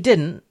 and he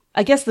didn't.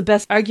 I guess the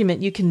best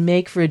argument you can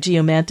make for a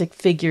geomantic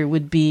figure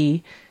would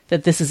be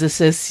that this is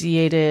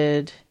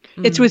associated...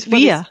 It's with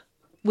Via.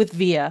 With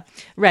Via,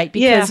 right?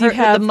 Because you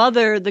have the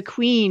mother, the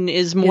queen,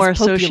 is more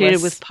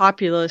associated with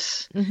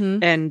Populus,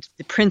 and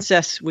the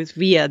princess with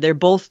Via. They're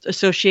both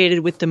associated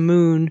with the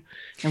moon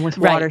and with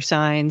water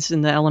signs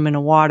and the element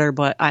of water.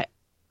 But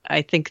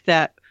I think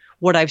that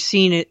what I've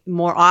seen it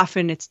more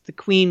often, it's the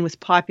queen with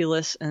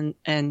Populus,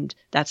 and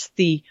that's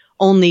the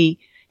only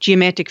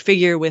geomantic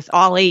figure with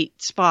all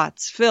 8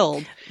 spots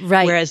filled.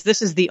 Right. Whereas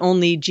this is the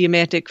only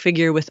geomantic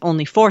figure with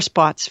only 4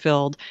 spots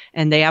filled,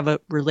 and they have a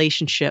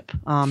relationship,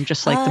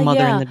 just like the mother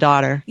and the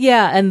daughter.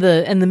 Yeah, and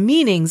the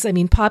meanings, I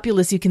mean,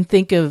 Populus, you can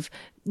think of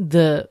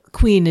the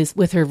queen is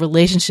with her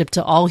relationship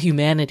to all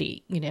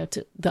humanity,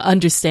 to the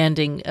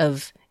understanding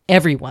of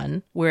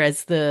everyone,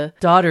 whereas the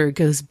daughter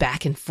goes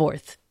back and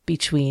forth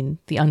between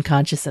the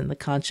unconscious and the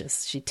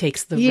conscious. She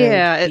takes the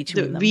road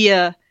between them.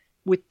 Via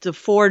with the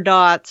 4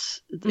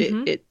 dots,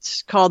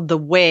 it's called the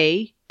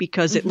way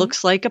because it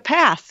looks like a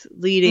path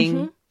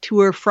leading to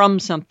or from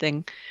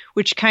something,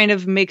 which kind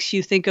of makes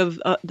you think of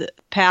the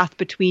path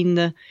between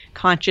the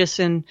conscious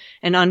and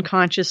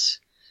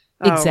unconscious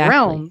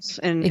realms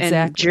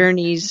and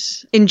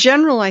journeys. In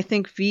general, I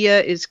think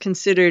Via is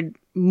considered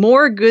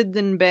more good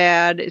than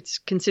bad. It's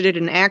considered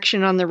an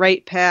action on the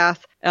right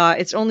path.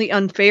 It's only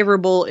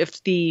unfavorable if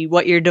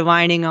what you're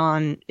divining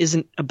on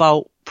isn't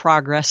about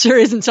progress or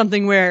isn't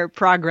something where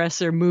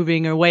progress or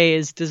moving away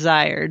is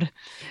desired.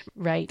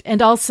 Right.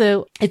 And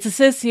also it's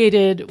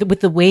associated with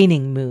the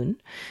waning moon.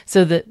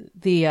 So the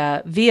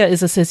Via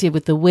is associated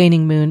with the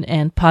waning moon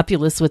and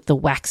Populus with the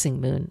waxing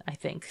moon, I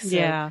think. So,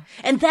 yeah.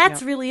 And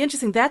that's really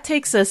interesting. That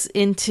takes us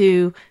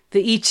into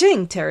the I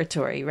Ching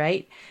territory,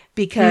 right?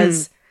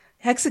 Because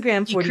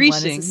hexagram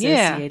 41 is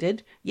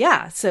associated.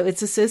 Yeah. So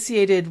it's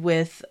associated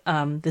with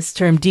this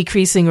term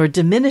decreasing or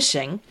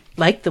diminishing,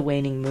 like the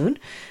waning moon.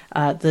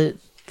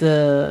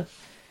 The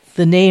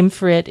name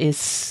for it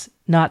is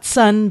not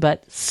sun,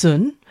 but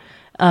sun.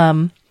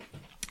 And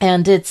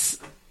it's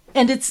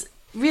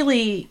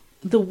really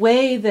the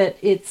way that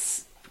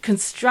it's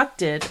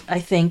constructed, I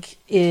think,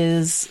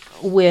 is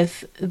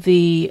with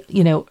the,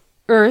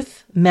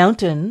 earth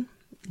mountain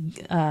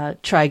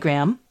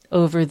trigram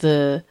over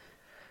the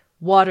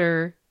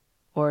water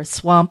or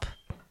swamp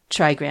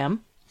trigram.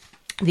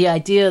 The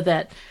idea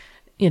that,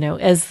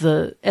 as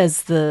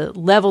the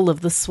level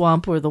of the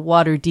swamp or the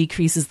water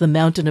decreases, the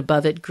mountain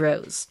above it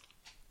grows.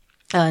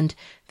 And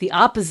the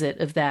opposite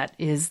of that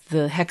is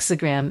the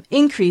hexagram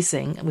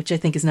increasing, which I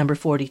think is number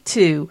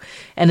 42,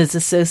 and is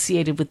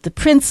associated with the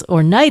Prince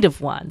or Knight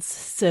of Wands.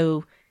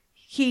 So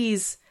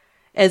he's,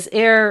 as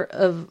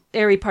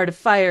airy part of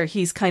fire,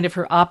 he's kind of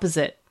her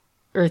opposite,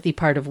 earthy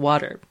part of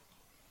water.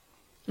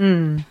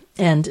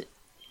 And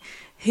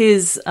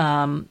his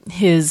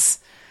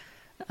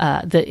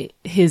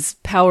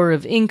power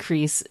of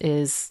increase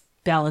is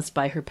balanced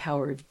by her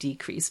power of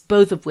decrease,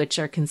 both of which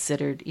are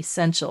considered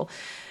essential.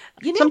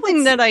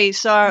 Something that I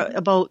saw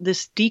about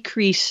this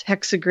decrease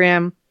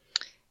hexagram,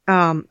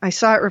 I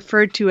saw it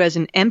referred to as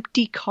an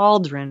empty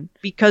cauldron,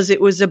 because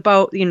it was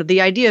about,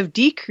 the idea of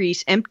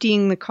decrease,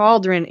 emptying the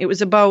cauldron. It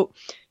was about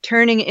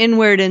turning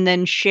inward and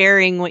then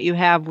sharing what you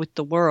have with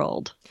the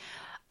world.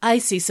 I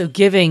see. So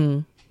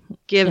giving,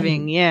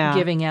 yeah.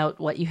 Giving out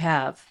what you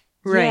have.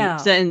 Right.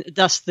 Yeah. And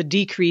thus the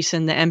decrease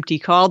in the empty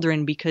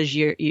cauldron, because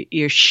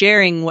you're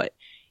sharing what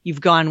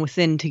you've gone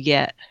within to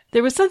get.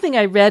 There was something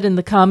I read in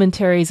the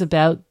commentaries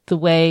about the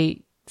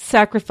way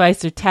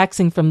sacrifice or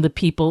taxing from the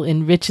people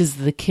enriches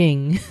the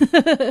king.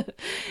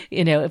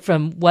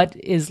 From what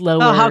is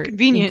lower. Oh, how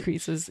convenient.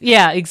 Increases.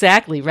 Yeah,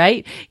 exactly.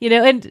 Right.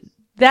 And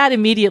that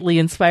immediately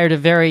inspired a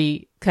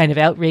very kind of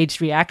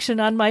outraged reaction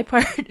on my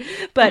part.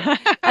 But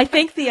I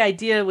think the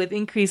idea with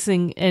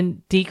increasing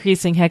and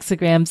decreasing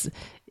hexagrams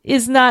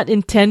is not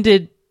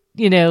intended,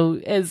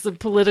 as a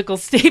political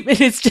statement.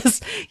 It's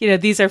just,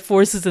 these are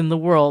forces in the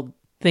world,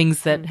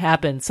 things that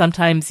happen.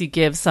 Sometimes you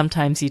give,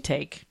 sometimes you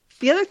take.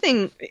 The other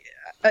thing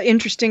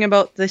interesting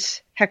about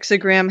this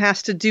hexagram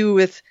has to do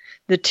with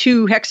the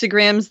two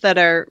hexagrams that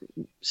are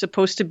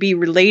supposed to be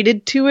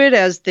related to it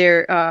as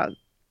their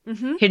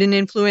hidden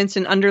influence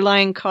and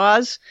underlying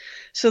cause.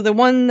 So the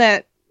one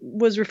that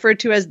was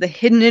referred to as the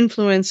hidden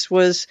influence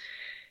was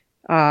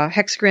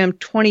hexagram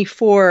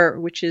 24,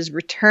 which is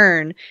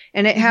return.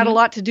 And it had a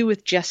lot to do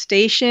with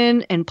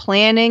gestation and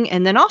planning,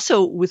 and then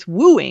also with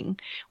wooing,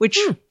 which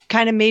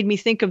kind of made me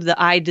think of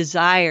the I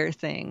desire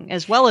thing,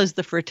 as well as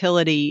the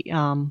fertility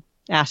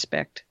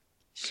aspect.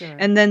 Sure.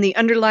 And then the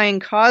underlying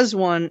cause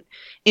one,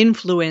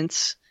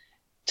 influence,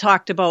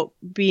 talked about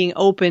being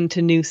open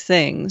to new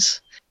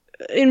things.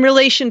 In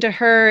relation to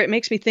her, it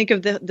makes me think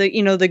of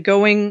the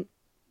going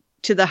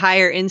to the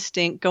higher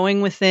instinct,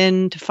 going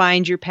within to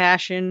find your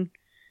passion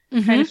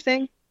kind of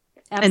thing.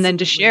 Absolutely. And then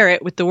to share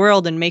it with the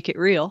world and make it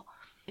real.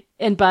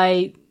 And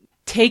by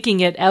taking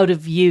it out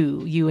of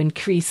you, you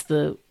increase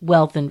the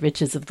wealth and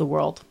riches of the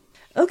world.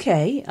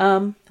 Okay.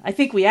 I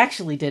think we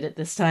actually did it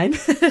this time.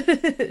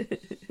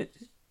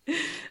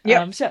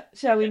 Yep.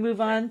 Shall we move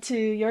on to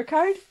your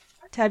card?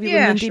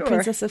 Tabula Mundi, sure.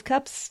 Princess of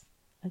Cups.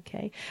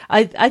 Okay.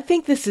 I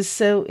think this is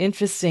so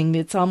interesting.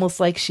 It's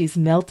almost like she's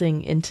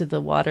melting into the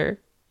water.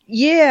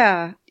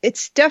 Yeah,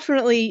 it's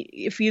definitely,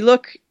 if you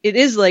look, it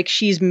is like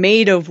she's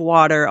made of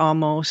water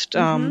almost.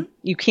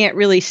 You can't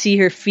really see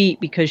her feet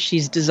because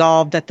she's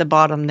dissolved at the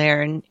bottom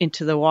there and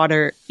into the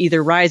water,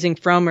 either rising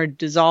from or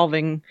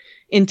dissolving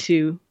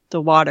into the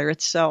water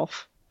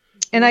itself.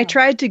 And I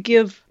tried to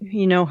give,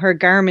 her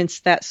garments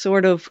that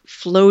sort of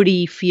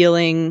floaty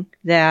feeling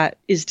that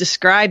is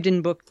described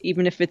in book,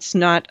 even if it's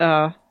not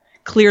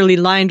clearly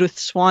lined with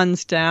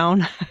swan's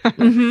down.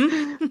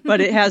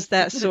 But it has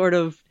that sort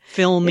of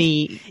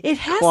filmy it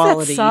has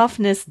quality. That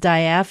softness,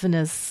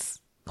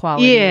 diaphanous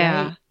quality.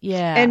 Yeah. Right?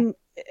 Yeah. And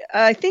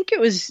I think it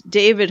was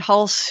David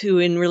Hulse who,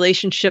 in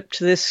relationship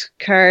to this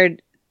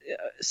card,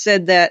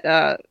 said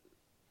that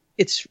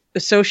it's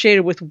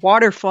associated with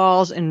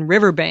waterfalls and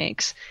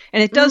riverbanks.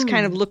 And it does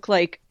kind of look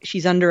like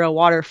she's under a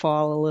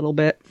waterfall a little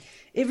bit.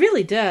 It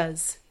really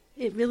does.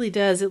 It really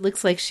does. It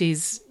looks like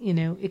she's,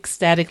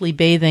 ecstatically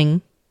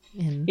bathing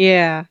in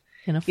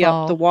a fall.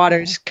 Yeah, the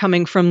water's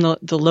coming from the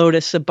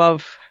lotus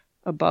above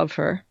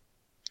her.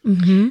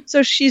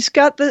 So she's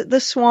got the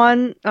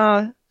swan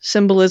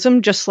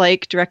symbolism, just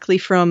like directly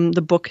from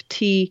the book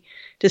T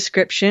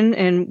description,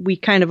 and we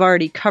kind of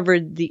already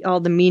covered all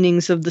the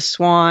meanings of the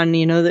swan,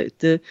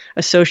 the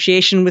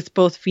association with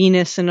both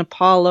Venus and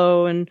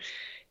Apollo, and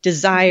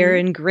desire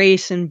and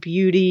grace and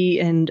beauty,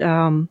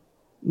 and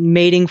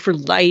mating for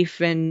life,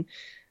 and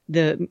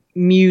the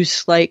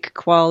muse-like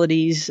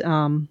qualities.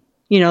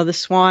 The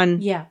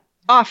swan,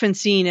 often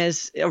seen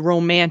as a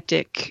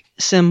romantic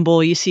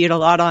symbol. You see it a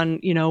lot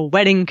on,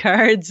 wedding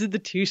cards, the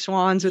two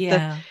swans with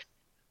the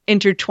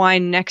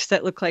intertwined necks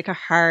that look like a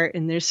heart.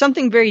 And there's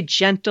something very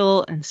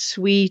gentle and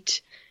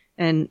sweet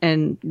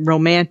and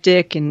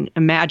romantic and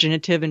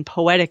imaginative and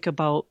poetic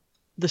about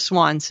the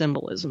swan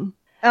symbolism.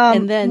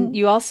 And then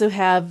you also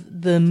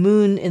have the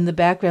moon in the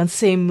background,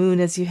 same moon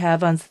as you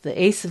have on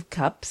the Ace of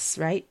Cups,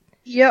 right?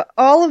 Yeah,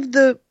 all of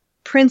the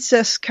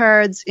princess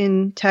cards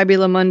in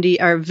Tabula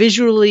Mundi are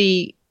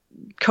visually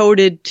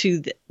coded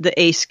to the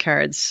ace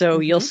cards.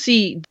 So you'll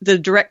see the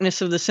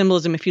directness of the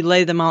symbolism if you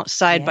lay them out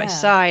side by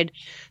side.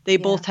 They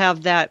both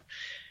have that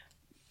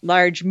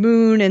large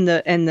moon, and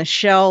the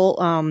shell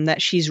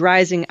that she's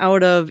rising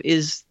out of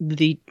is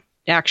the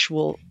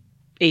actual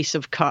Ace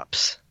of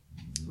Cups.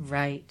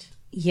 Right.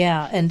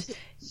 Yeah, and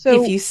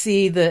so if you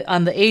see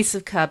on the Ace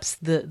of Cups,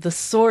 the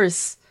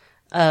source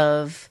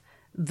of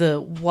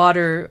the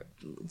water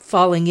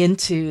falling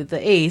into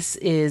the ace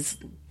is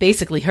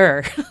basically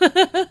her.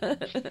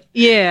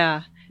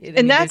 Yeah.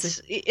 And that's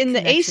in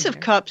the Ace of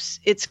Cups,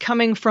 it's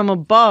coming from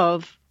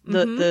above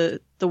the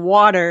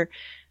water.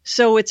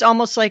 So it's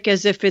almost like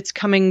as if it's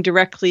coming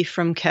directly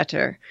from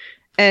Keter.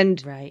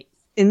 And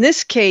in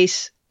this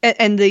case,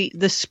 and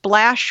the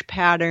splash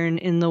pattern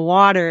in the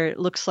water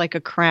looks like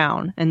a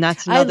crown. And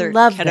that's another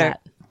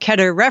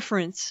Keter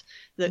reference,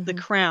 the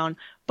crown.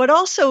 But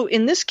also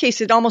in this case,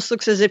 it almost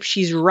looks as if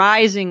she's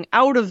rising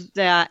out of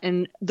that.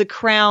 And the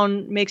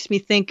crown makes me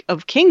think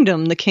of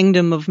kingdom, the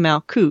kingdom of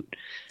Malkut.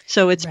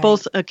 So it's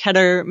both a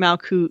Keter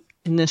Malkut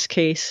in this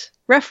case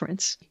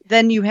reference.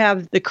 Then you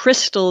have the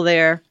crystal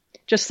there,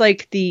 just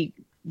like the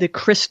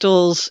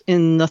crystals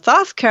in the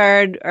Thoth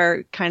card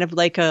are kind of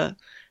like a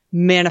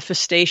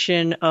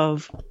manifestation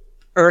of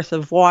earth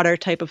of water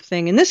type of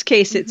thing. In this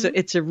case,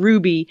 it's a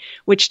ruby,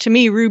 which to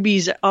me,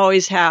 rubies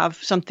always have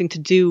something to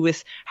do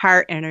with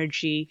heart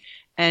energy.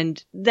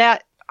 And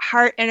that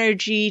heart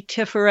energy,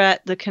 Tiferet,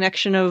 the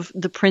connection of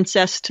the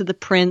princess to the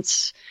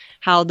prince,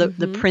 how the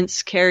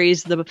prince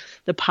carries the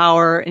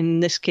power, in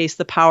this case,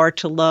 the power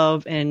to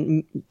love,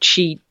 and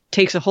she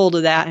takes a hold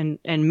of that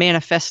and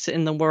manifests it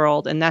in the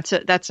world. And that's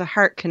a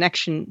heart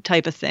connection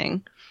type of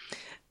thing.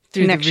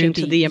 Through connection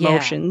to the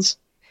emotions. Yeah.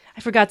 I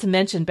forgot to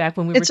mention back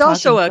when we were talking. It's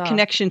also a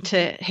connection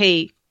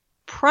to,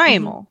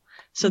 primal.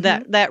 So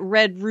that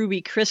red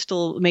ruby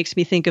crystal makes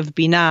me think of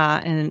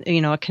Binah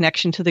and, a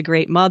connection to the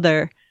Great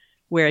Mother,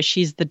 whereas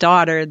she's the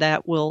daughter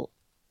that will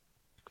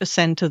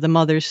ascend to the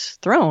mother's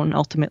throne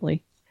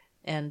ultimately.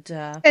 And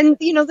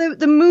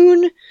the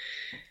moon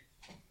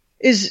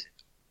is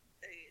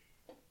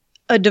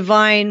a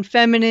divine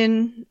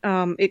feminine.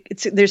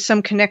 There's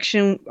some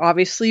connection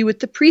obviously with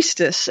the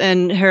priestess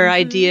and her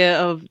idea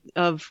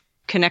of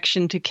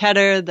connection to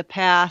Keter, the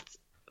path,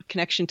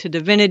 connection to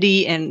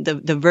divinity, and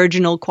the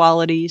virginal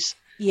qualities.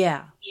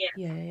 Yeah.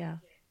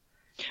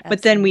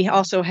 But then we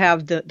also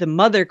have the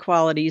mother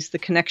qualities, the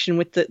connection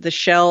with the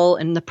shell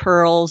and the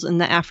pearls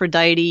and the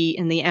Aphrodite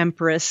and the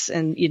Empress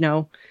and,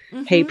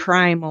 hey,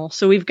 primal.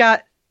 So we've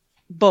got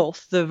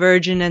both the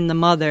virgin and the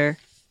mother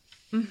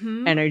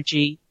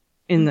energy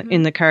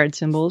in the card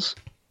symbols.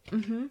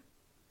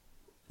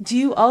 Do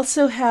you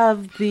also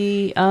have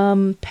the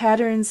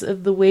patterns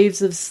of the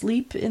waves of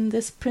sleep in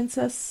this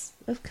Princess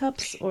of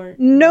Cups, or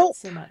nope? Not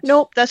so much?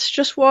 Nope, that's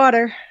just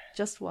water.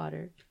 Just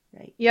water,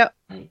 right? Yep.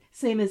 Right.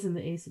 Same as in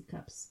the Ace of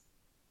Cups.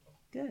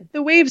 Good.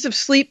 The waves of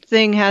sleep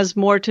thing has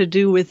more to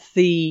do with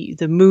the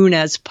moon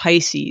as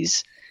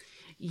Pisces,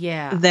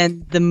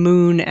 than the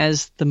moon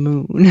as the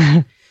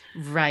moon.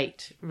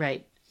 Right.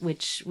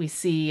 Which we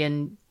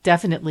see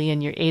definitely in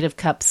your Eight of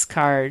Cups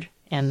card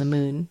and the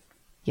moon.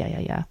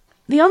 Yeah.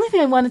 The only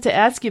thing I wanted to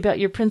ask you about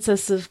your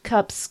Princess of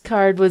Cups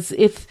card was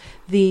if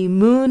the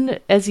moon,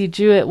 as you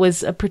drew it,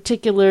 was a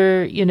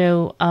particular,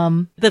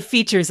 the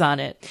features on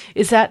it.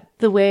 Is that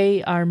the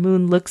way our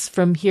moon looks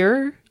from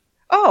here?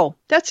 Oh,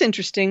 that's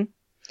interesting.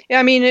 Yeah,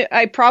 I mean,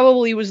 I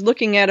probably was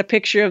looking at a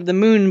picture of the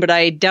moon, but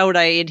I doubt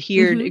I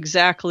adhered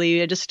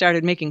exactly. I just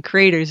started making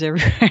craters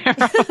everywhere.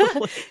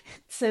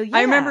 So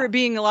I remember it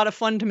being a lot of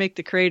fun to make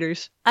the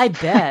craters. I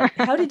bet.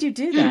 How did you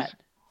do that?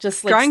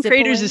 Just like drawing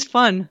craters is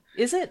fun.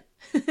 Is it?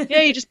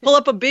 Yeah, you just pull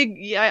up a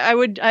big.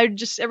 I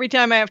just every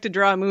time I have to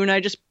draw a moon,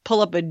 I just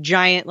pull up a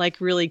giant, like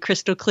really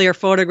crystal clear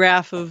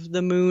photograph of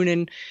the moon,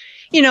 and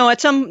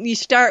you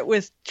start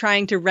with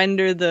trying to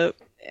render the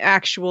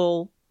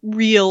actual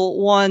real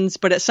ones,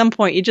 but at some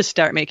point you just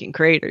start making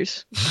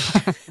craters.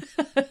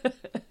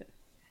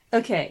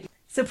 Okay,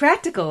 so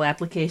practical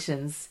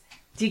applications.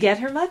 Do you get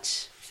her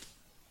much?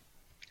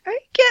 I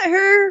get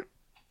her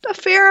a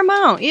fair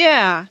amount,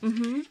 yeah.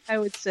 I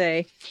would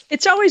say.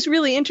 It's always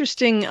really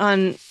interesting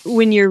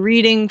when you're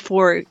reading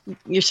for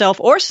yourself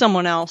or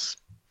someone else,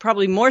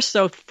 probably more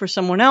so for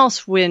someone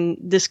else when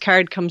this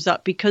card comes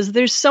up, because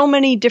there's so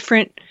many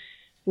different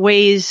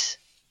ways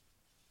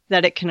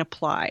that it can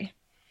apply.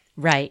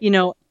 Right.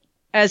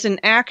 As an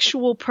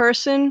actual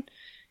person,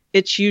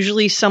 it's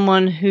usually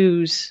someone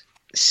who's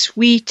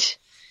sweet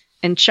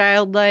and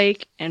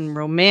childlike and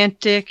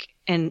romantic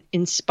and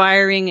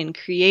inspiring and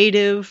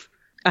creative,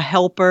 a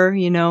helper,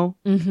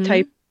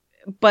 type.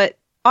 But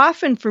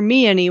often for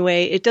me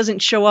anyway, it doesn't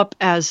show up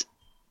as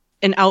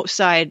an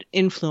outside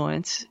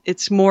influence.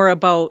 It's more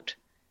about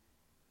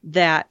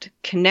that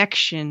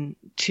connection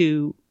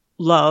to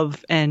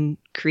love and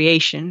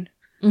creation.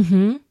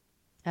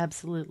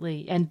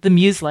 Absolutely. And the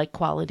muse-like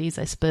qualities,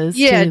 I suppose,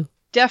 too.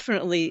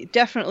 Definitely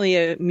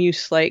a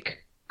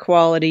muse-like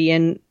quality.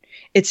 And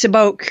it's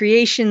about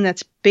creation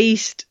that's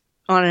based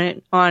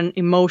on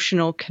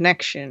emotional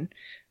connection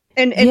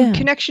and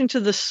connection to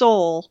the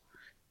soul.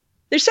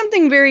 There's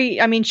something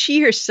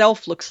she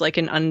herself looks like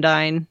an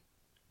Undine.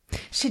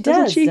 She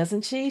does,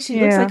 doesn't she?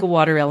 She looks like a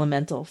water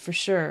elemental for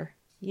sure.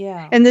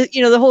 Yeah. And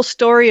the whole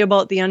story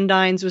about the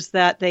Undines was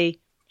that they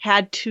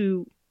had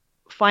to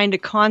find a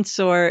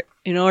consort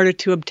in order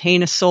to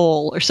obtain a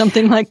soul or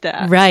something like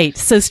that. Right.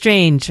 So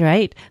strange,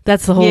 right?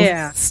 That's the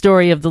whole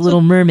story of the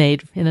Little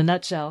Mermaid in a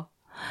nutshell.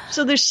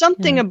 So there's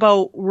something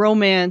about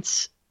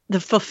romance, the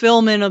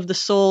fulfillment of the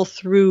soul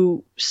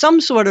through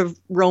some sort of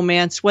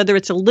romance, whether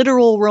it's a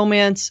literal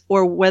romance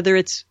or whether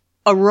it's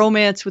a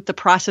romance with the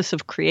process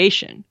of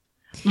creation,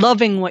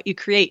 loving what you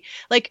create.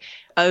 Like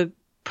a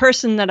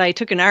person that I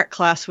took an art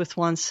class with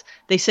once,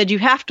 they said you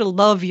have to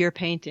love your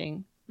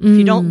painting. If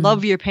you don't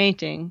love your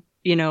painting,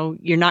 you know,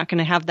 you're not going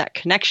to have that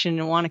connection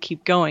and want to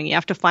keep going. You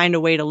have to find a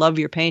way to love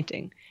your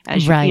painting,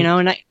 as you know,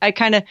 and I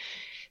kind of,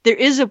 there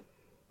is a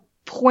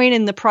point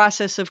in the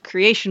process of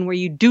creation where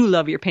you do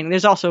love your painting.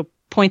 There's also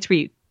points where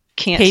you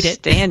can't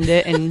stand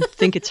it and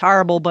think it's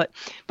horrible, but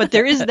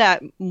there is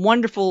that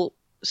wonderful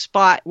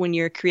spot when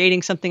you're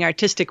creating something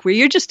artistic where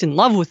you're just in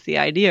love with the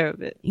idea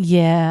of it.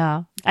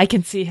 Yeah, I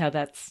can see how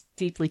that's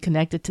deeply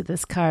connected to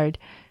this card.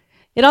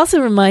 It also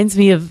reminds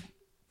me of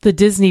the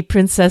Disney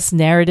princess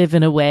narrative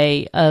in a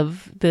way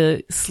of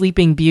the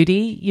Sleeping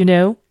Beauty, you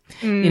know,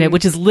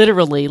 which is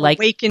literally like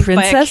awakened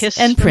princess by a kiss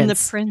and from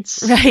prince.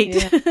 The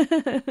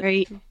prince. Right.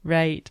 Right.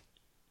 Right.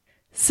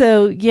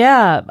 So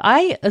yeah,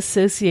 I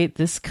associate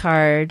this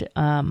card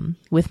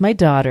with my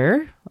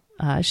daughter.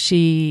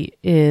 She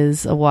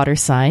is a water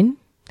sign,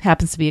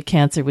 happens to be a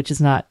Cancer, which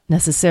is not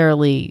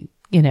necessarily,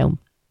 you know,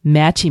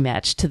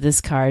 matchy-match to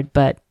this card,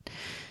 but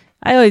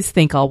I always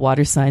think all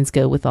water signs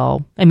go with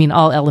all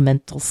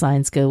elemental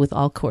signs go with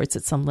all quartz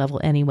at some level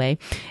anyway.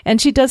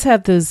 And she does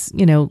have those,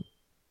 you know,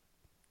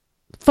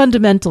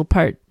 fundamental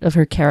part of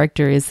her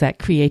character is that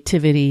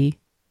creativity,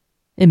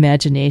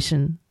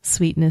 imagination,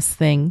 sweetness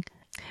thing.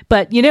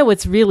 But, you know,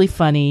 what's really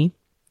funny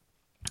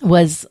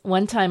was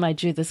one time I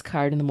drew this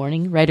card in the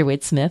morning,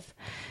 Rider-Waite Smith,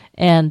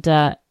 and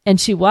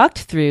she walked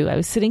through. I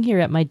was sitting here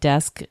at my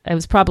desk. I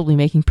was probably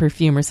making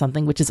perfume or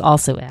something, which is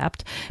also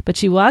apt. But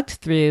she walked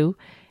through,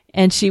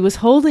 and she was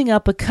holding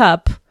up a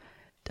cup,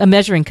 a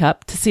measuring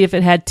cup, to see if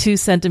it had 2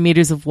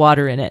 centimeters of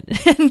water in it.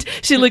 And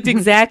she looked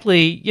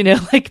exactly, you know,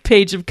 like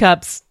Page of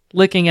Cups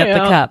looking at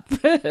the cup.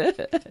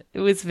 It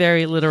was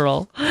very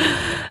literal.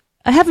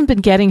 I haven't been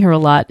getting her a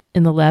lot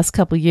in the last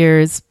couple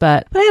years,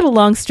 but I had a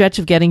long stretch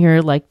of getting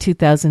her like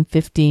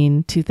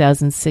 2015,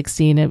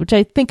 2016, which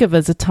I think of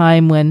as a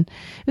time when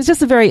it was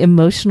just a very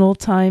emotional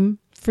time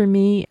for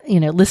me, you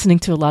know, listening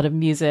to a lot of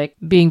music,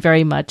 being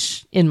very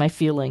much in my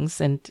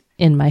feelings and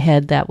in my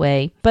head that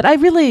way. But I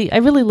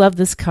really love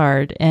this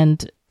card,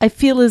 and I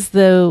feel as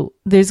though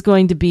there's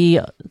going to be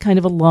kind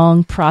of a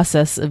long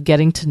process of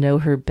getting to know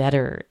her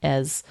better,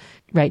 as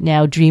right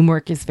now dream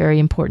work is very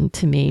important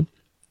to me.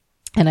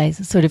 And I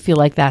sort of feel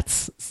like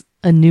that's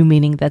a new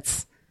meaning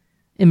that's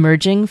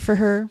emerging for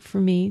her, for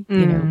me,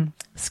 you know,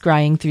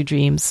 scrying through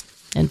dreams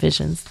and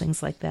visions,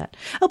 things like that.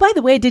 Oh, by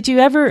the way, did you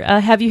ever,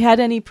 have you had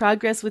any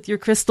progress with your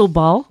crystal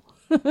ball?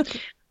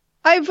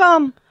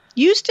 I've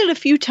used it a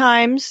few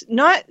times,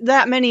 not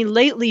that many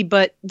lately,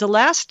 but the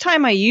last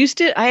time I used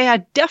it, I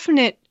had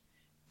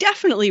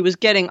definitely was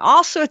getting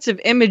all sorts of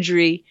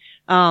imagery,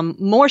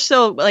 more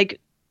so like,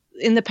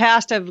 in the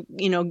past, I've,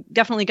 you know,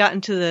 definitely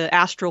gotten to the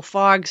astral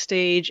fog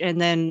stage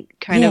and then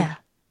kind of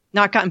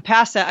not gotten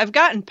past that. I've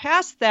gotten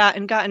past that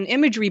and gotten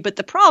imagery, but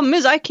the problem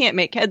is I can't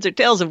make heads or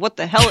tails of what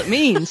the hell it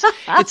means.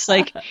 It's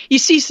like you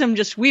see some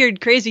just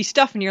weird, crazy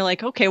stuff and you're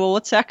like, okay, well,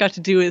 what's that got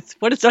to do with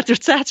what's that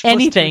supposed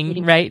anything, to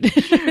mean?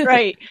 right?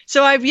 Right.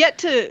 So I've yet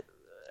to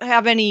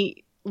have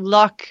any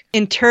luck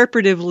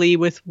interpretively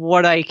with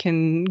what I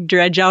can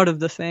dredge out of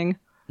the thing.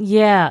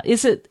 Yeah.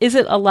 Is it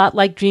a lot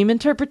like dream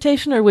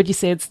interpretation, or would you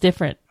say it's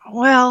different?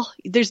 Well,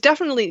 there's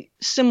definitely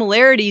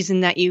similarities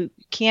in that you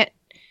can't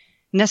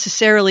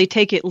necessarily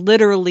take it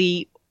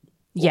literally.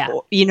 Yeah.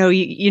 You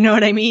know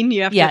what I mean?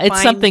 You have to find,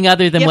 it's something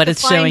other than what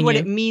it's showing you. What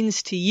it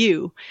means to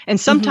you. And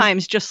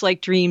sometimes, just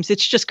like dreams,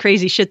 it's just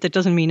crazy shit that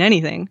doesn't mean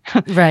anything.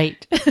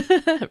 Right.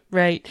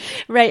 Right.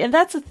 And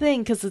that's the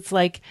thing, because it's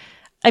like,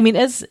 I mean,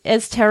 as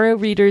tarot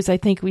readers, I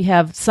think we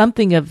have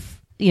something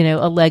of, you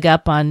know, a leg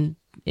up on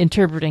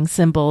interpreting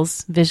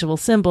symbols, visual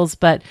symbols,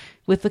 but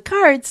with the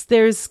cards,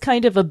 there's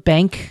kind of a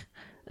bank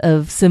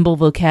of symbol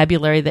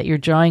vocabulary that you're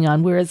drawing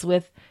on, whereas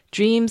with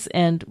dreams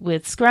and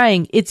with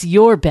scrying, it's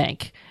your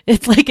bank.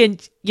 It's like,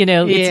 it's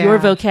your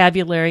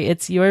vocabulary,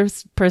 it's your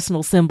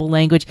personal symbol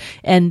language,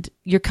 and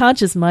your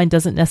conscious mind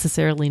doesn't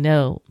necessarily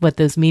know what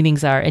those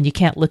meanings are, and you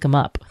can't look them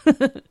up.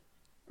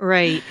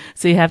 Right.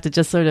 So you have to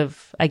just sort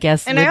of, I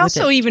guess, and I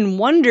also even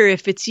wonder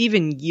if it's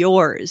even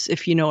yours,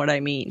 if you know what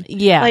I mean.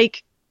 Yeah.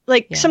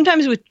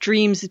 Sometimes with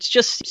dreams, it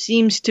just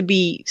seems to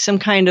be some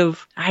kind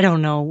of, I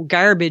don't know,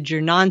 garbage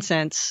or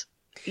nonsense,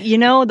 you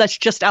know, that's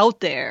just out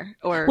there.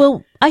 Or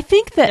well, I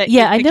think that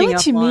I know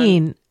what you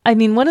mean. I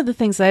mean, one of the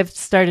things I've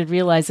started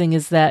realizing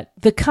is that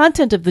the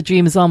content of the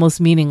dream is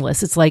almost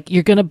meaningless. It's like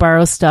you're going to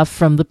borrow stuff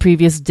from the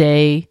previous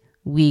day,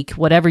 week,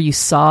 whatever you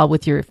saw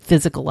with your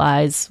physical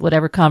eyes,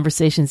 whatever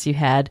conversations you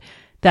had,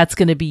 that's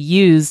going to be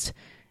used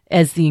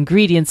as the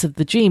ingredients of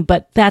the dream,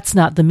 but that's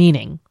not the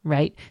meaning,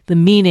 right? The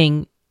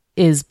meaning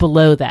is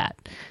below that.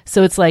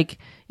 So it's like,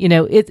 you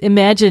know,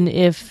 imagine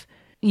if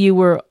you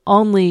were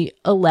only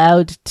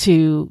allowed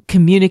to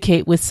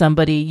communicate with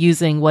somebody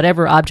using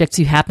whatever objects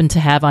you happen to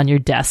have on your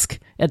desk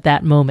at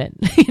that moment,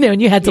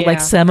 and you had to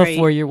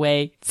semaphore right. your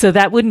way. So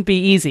that wouldn't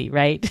be easy,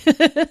 right?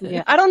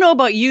 Yeah. I don't know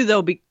about you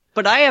though,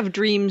 but I have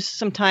dreams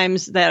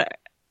sometimes that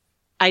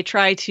I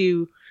try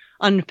to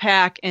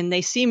unpack and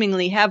they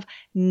seemingly have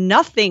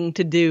nothing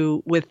to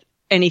do with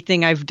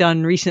anything I've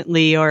done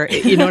recently, or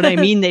you know what I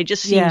mean? They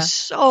just seem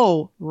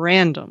so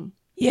random.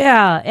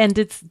 Yeah. And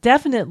it's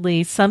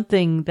definitely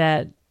something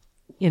that,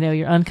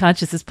 your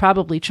unconscious is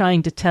probably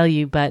trying to tell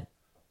you, but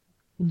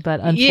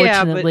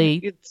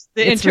unfortunately,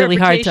 it's really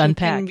hard to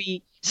unpack.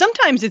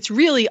 Sometimes it's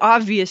really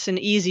obvious and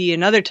easy,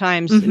 and other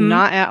times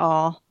not at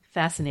all.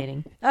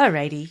 Fascinating. All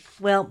righty.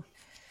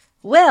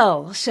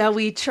 Well, shall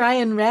we try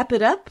and wrap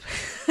it up?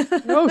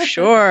 Oh,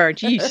 sure.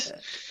 Jeez.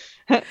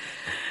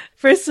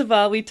 First of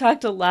all, we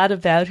talked a lot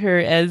about her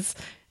as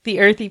the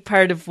earthy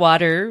part of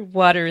water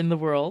in the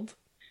world.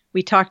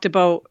 We talked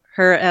about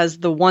her as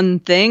the one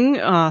thing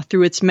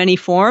through its many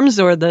forms,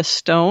 or the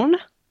stone.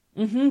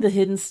 The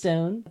hidden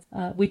stone.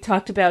 We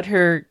talked about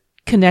her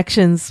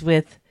connections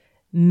with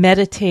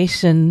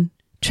meditation,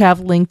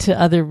 traveling to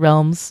other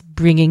realms,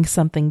 bringing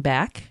something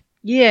back.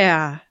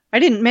 Yeah. I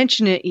didn't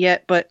mention it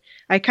yet, but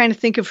I kind of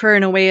think of her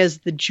in a way as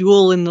the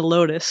jewel in the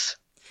lotus.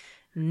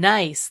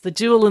 Nice. The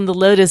jewel in the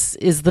lotus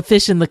is the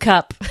fish in the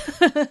cup.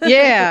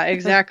 Yeah,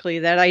 exactly.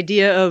 That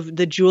idea of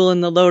the jewel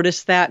in the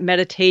lotus, that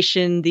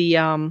meditation,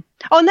 and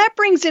that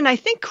brings in, I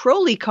think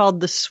Crowley called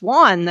the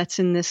swan that's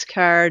in this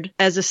card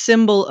as a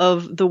symbol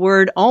of the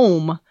word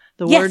Om,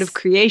 the word of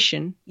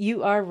creation.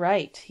 You are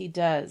right. He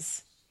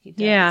does.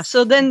 Yeah.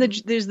 So then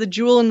there's the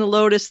jewel in the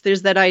lotus.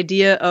 There's that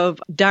idea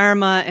of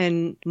Dharma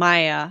and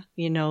Maya,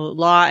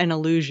 law and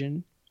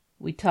illusion.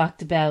 We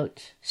talked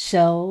about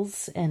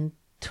shells and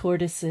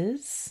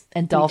tortoises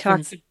and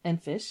dolphins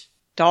and fish.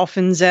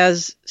 Dolphins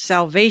as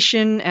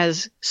salvation,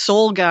 as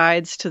soul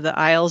guides to the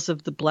Isles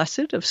of the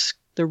Blessed, of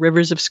the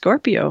rivers of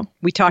Scorpio.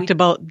 We talked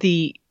about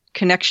the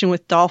connection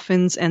with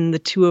dolphins and the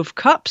Two of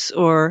Cups,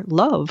 or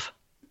love.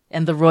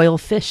 And the royal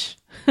fish.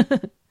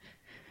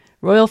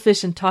 Royal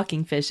fish and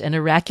talking fish and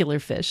oracular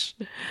fish.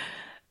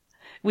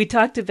 We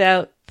talked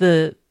about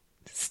the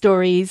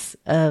stories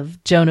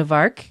of Joan of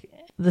Arc,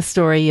 the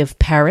story of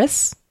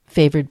Paris,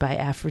 favored by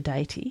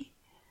Aphrodite,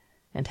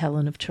 and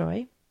Helen of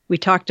Troy. We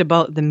talked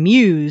about the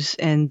muse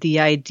and the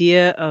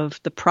idea of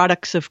the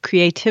products of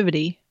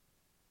creativity.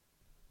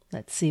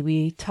 Let's see,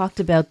 we talked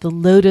about the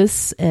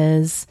lotus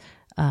as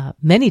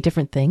many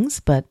different things,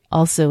 but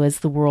also as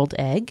the world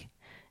egg.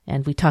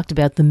 And we talked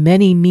about the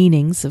many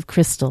meanings of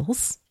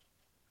crystals.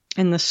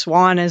 And the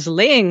swan as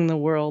laying the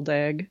world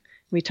egg.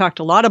 We talked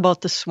a lot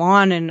about the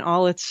swan and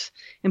all its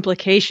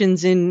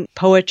implications in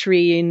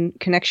poetry and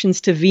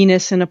connections to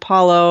Venus and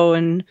Apollo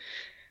and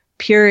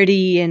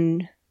purity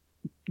and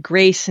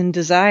grace and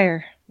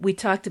desire. We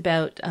talked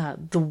about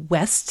the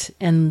West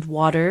and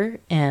water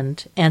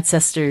and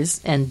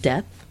ancestors and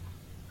death.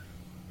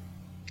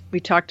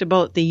 We talked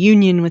about the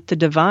union with the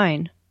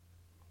divine.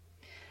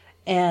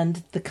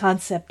 And the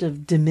concept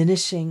of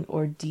diminishing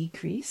or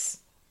decrease.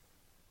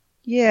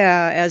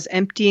 Yeah, as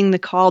emptying the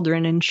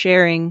cauldron and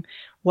sharing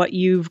what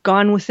you've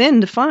gone within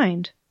to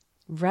find.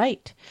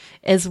 Right.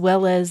 As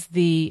well as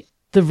the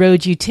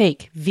road you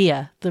take,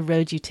 via the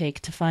road you take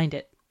to find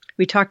it.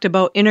 We talked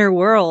about inner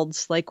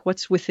worlds, like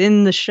what's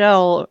within the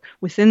shell,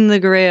 within the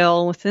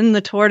grail, within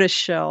the tortoise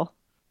shell.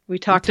 We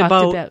talked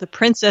about the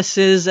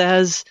princesses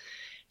as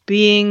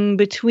being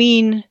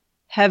between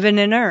heaven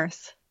and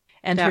earth.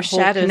 And her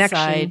shadow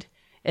side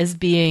as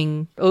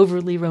being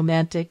overly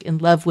romantic, in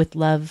love with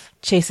love,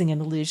 chasing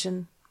an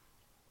illusion.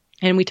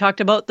 And we talked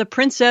about the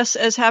princess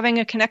as having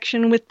a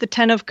connection with the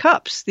Ten of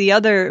Cups, the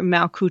other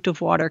Malkuth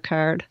of Water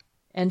card.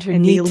 And her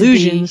the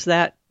illusions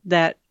that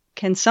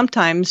can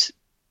sometimes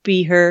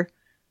be her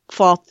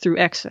fault through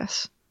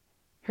excess.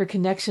 Her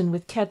connection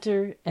with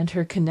Keter and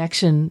her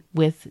connection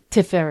with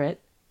Tiferet,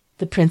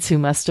 the prince who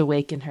must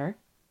awaken her.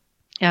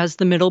 As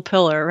the middle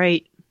pillar,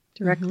 right?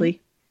 Directly.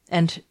 Mm-hmm.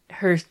 And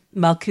her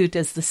Malkuth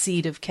as the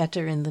seed of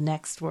Keter in the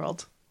next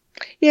world.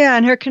 Yeah,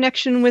 and her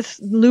connection with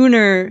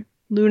lunar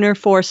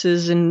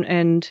forces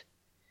and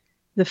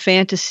the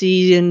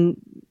fantasy and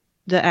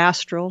the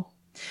astral.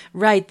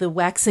 Right, the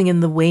waxing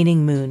and the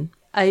waning moon.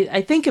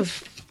 I think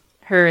of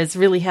her as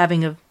really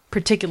having a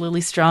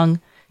particularly strong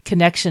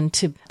connection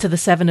to the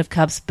Seven of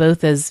Cups,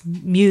 both as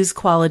muse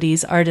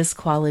qualities, artist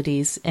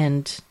qualities,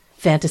 and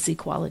fantasy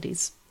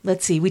qualities.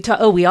 Let's see.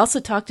 We also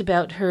talked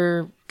about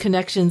her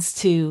connections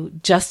to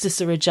justice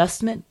or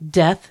adjustment,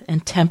 death,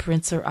 and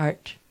temperance or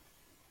art.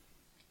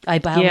 I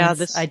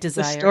balance, I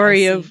desire. The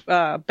story of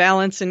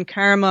balance and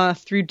karma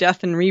through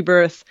death and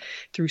rebirth,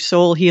 through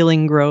soul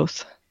healing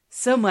growth.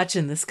 So much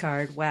in this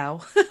card.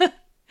 Wow.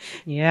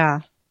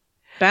 Yeah.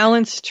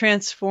 Balance,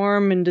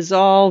 transform, and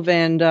dissolve,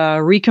 and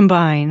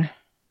recombine.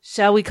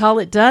 Shall we call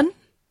it done?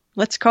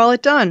 Let's call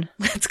it done.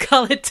 Let's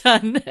call it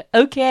done.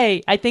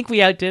 Okay. I think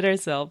we outdid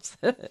ourselves.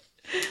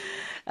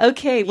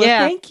 Okay. Well,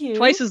 thank you.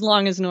 Twice as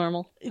long as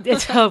normal.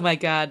 Oh, my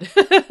God.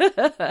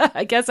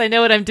 I guess I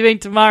know what I'm doing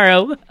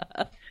tomorrow.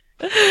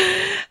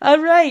 All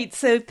right.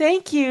 So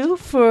thank you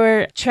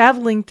for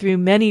traveling through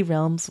many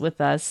realms with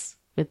us.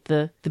 with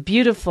the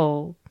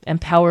beautiful and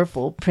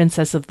powerful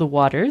Princess of the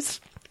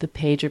Waters, the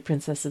Page or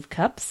Princess of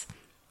Cups.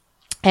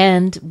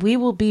 And we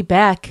will be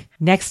back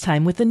next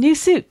time with a new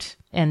suit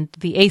and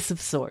the Ace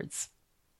of Swords.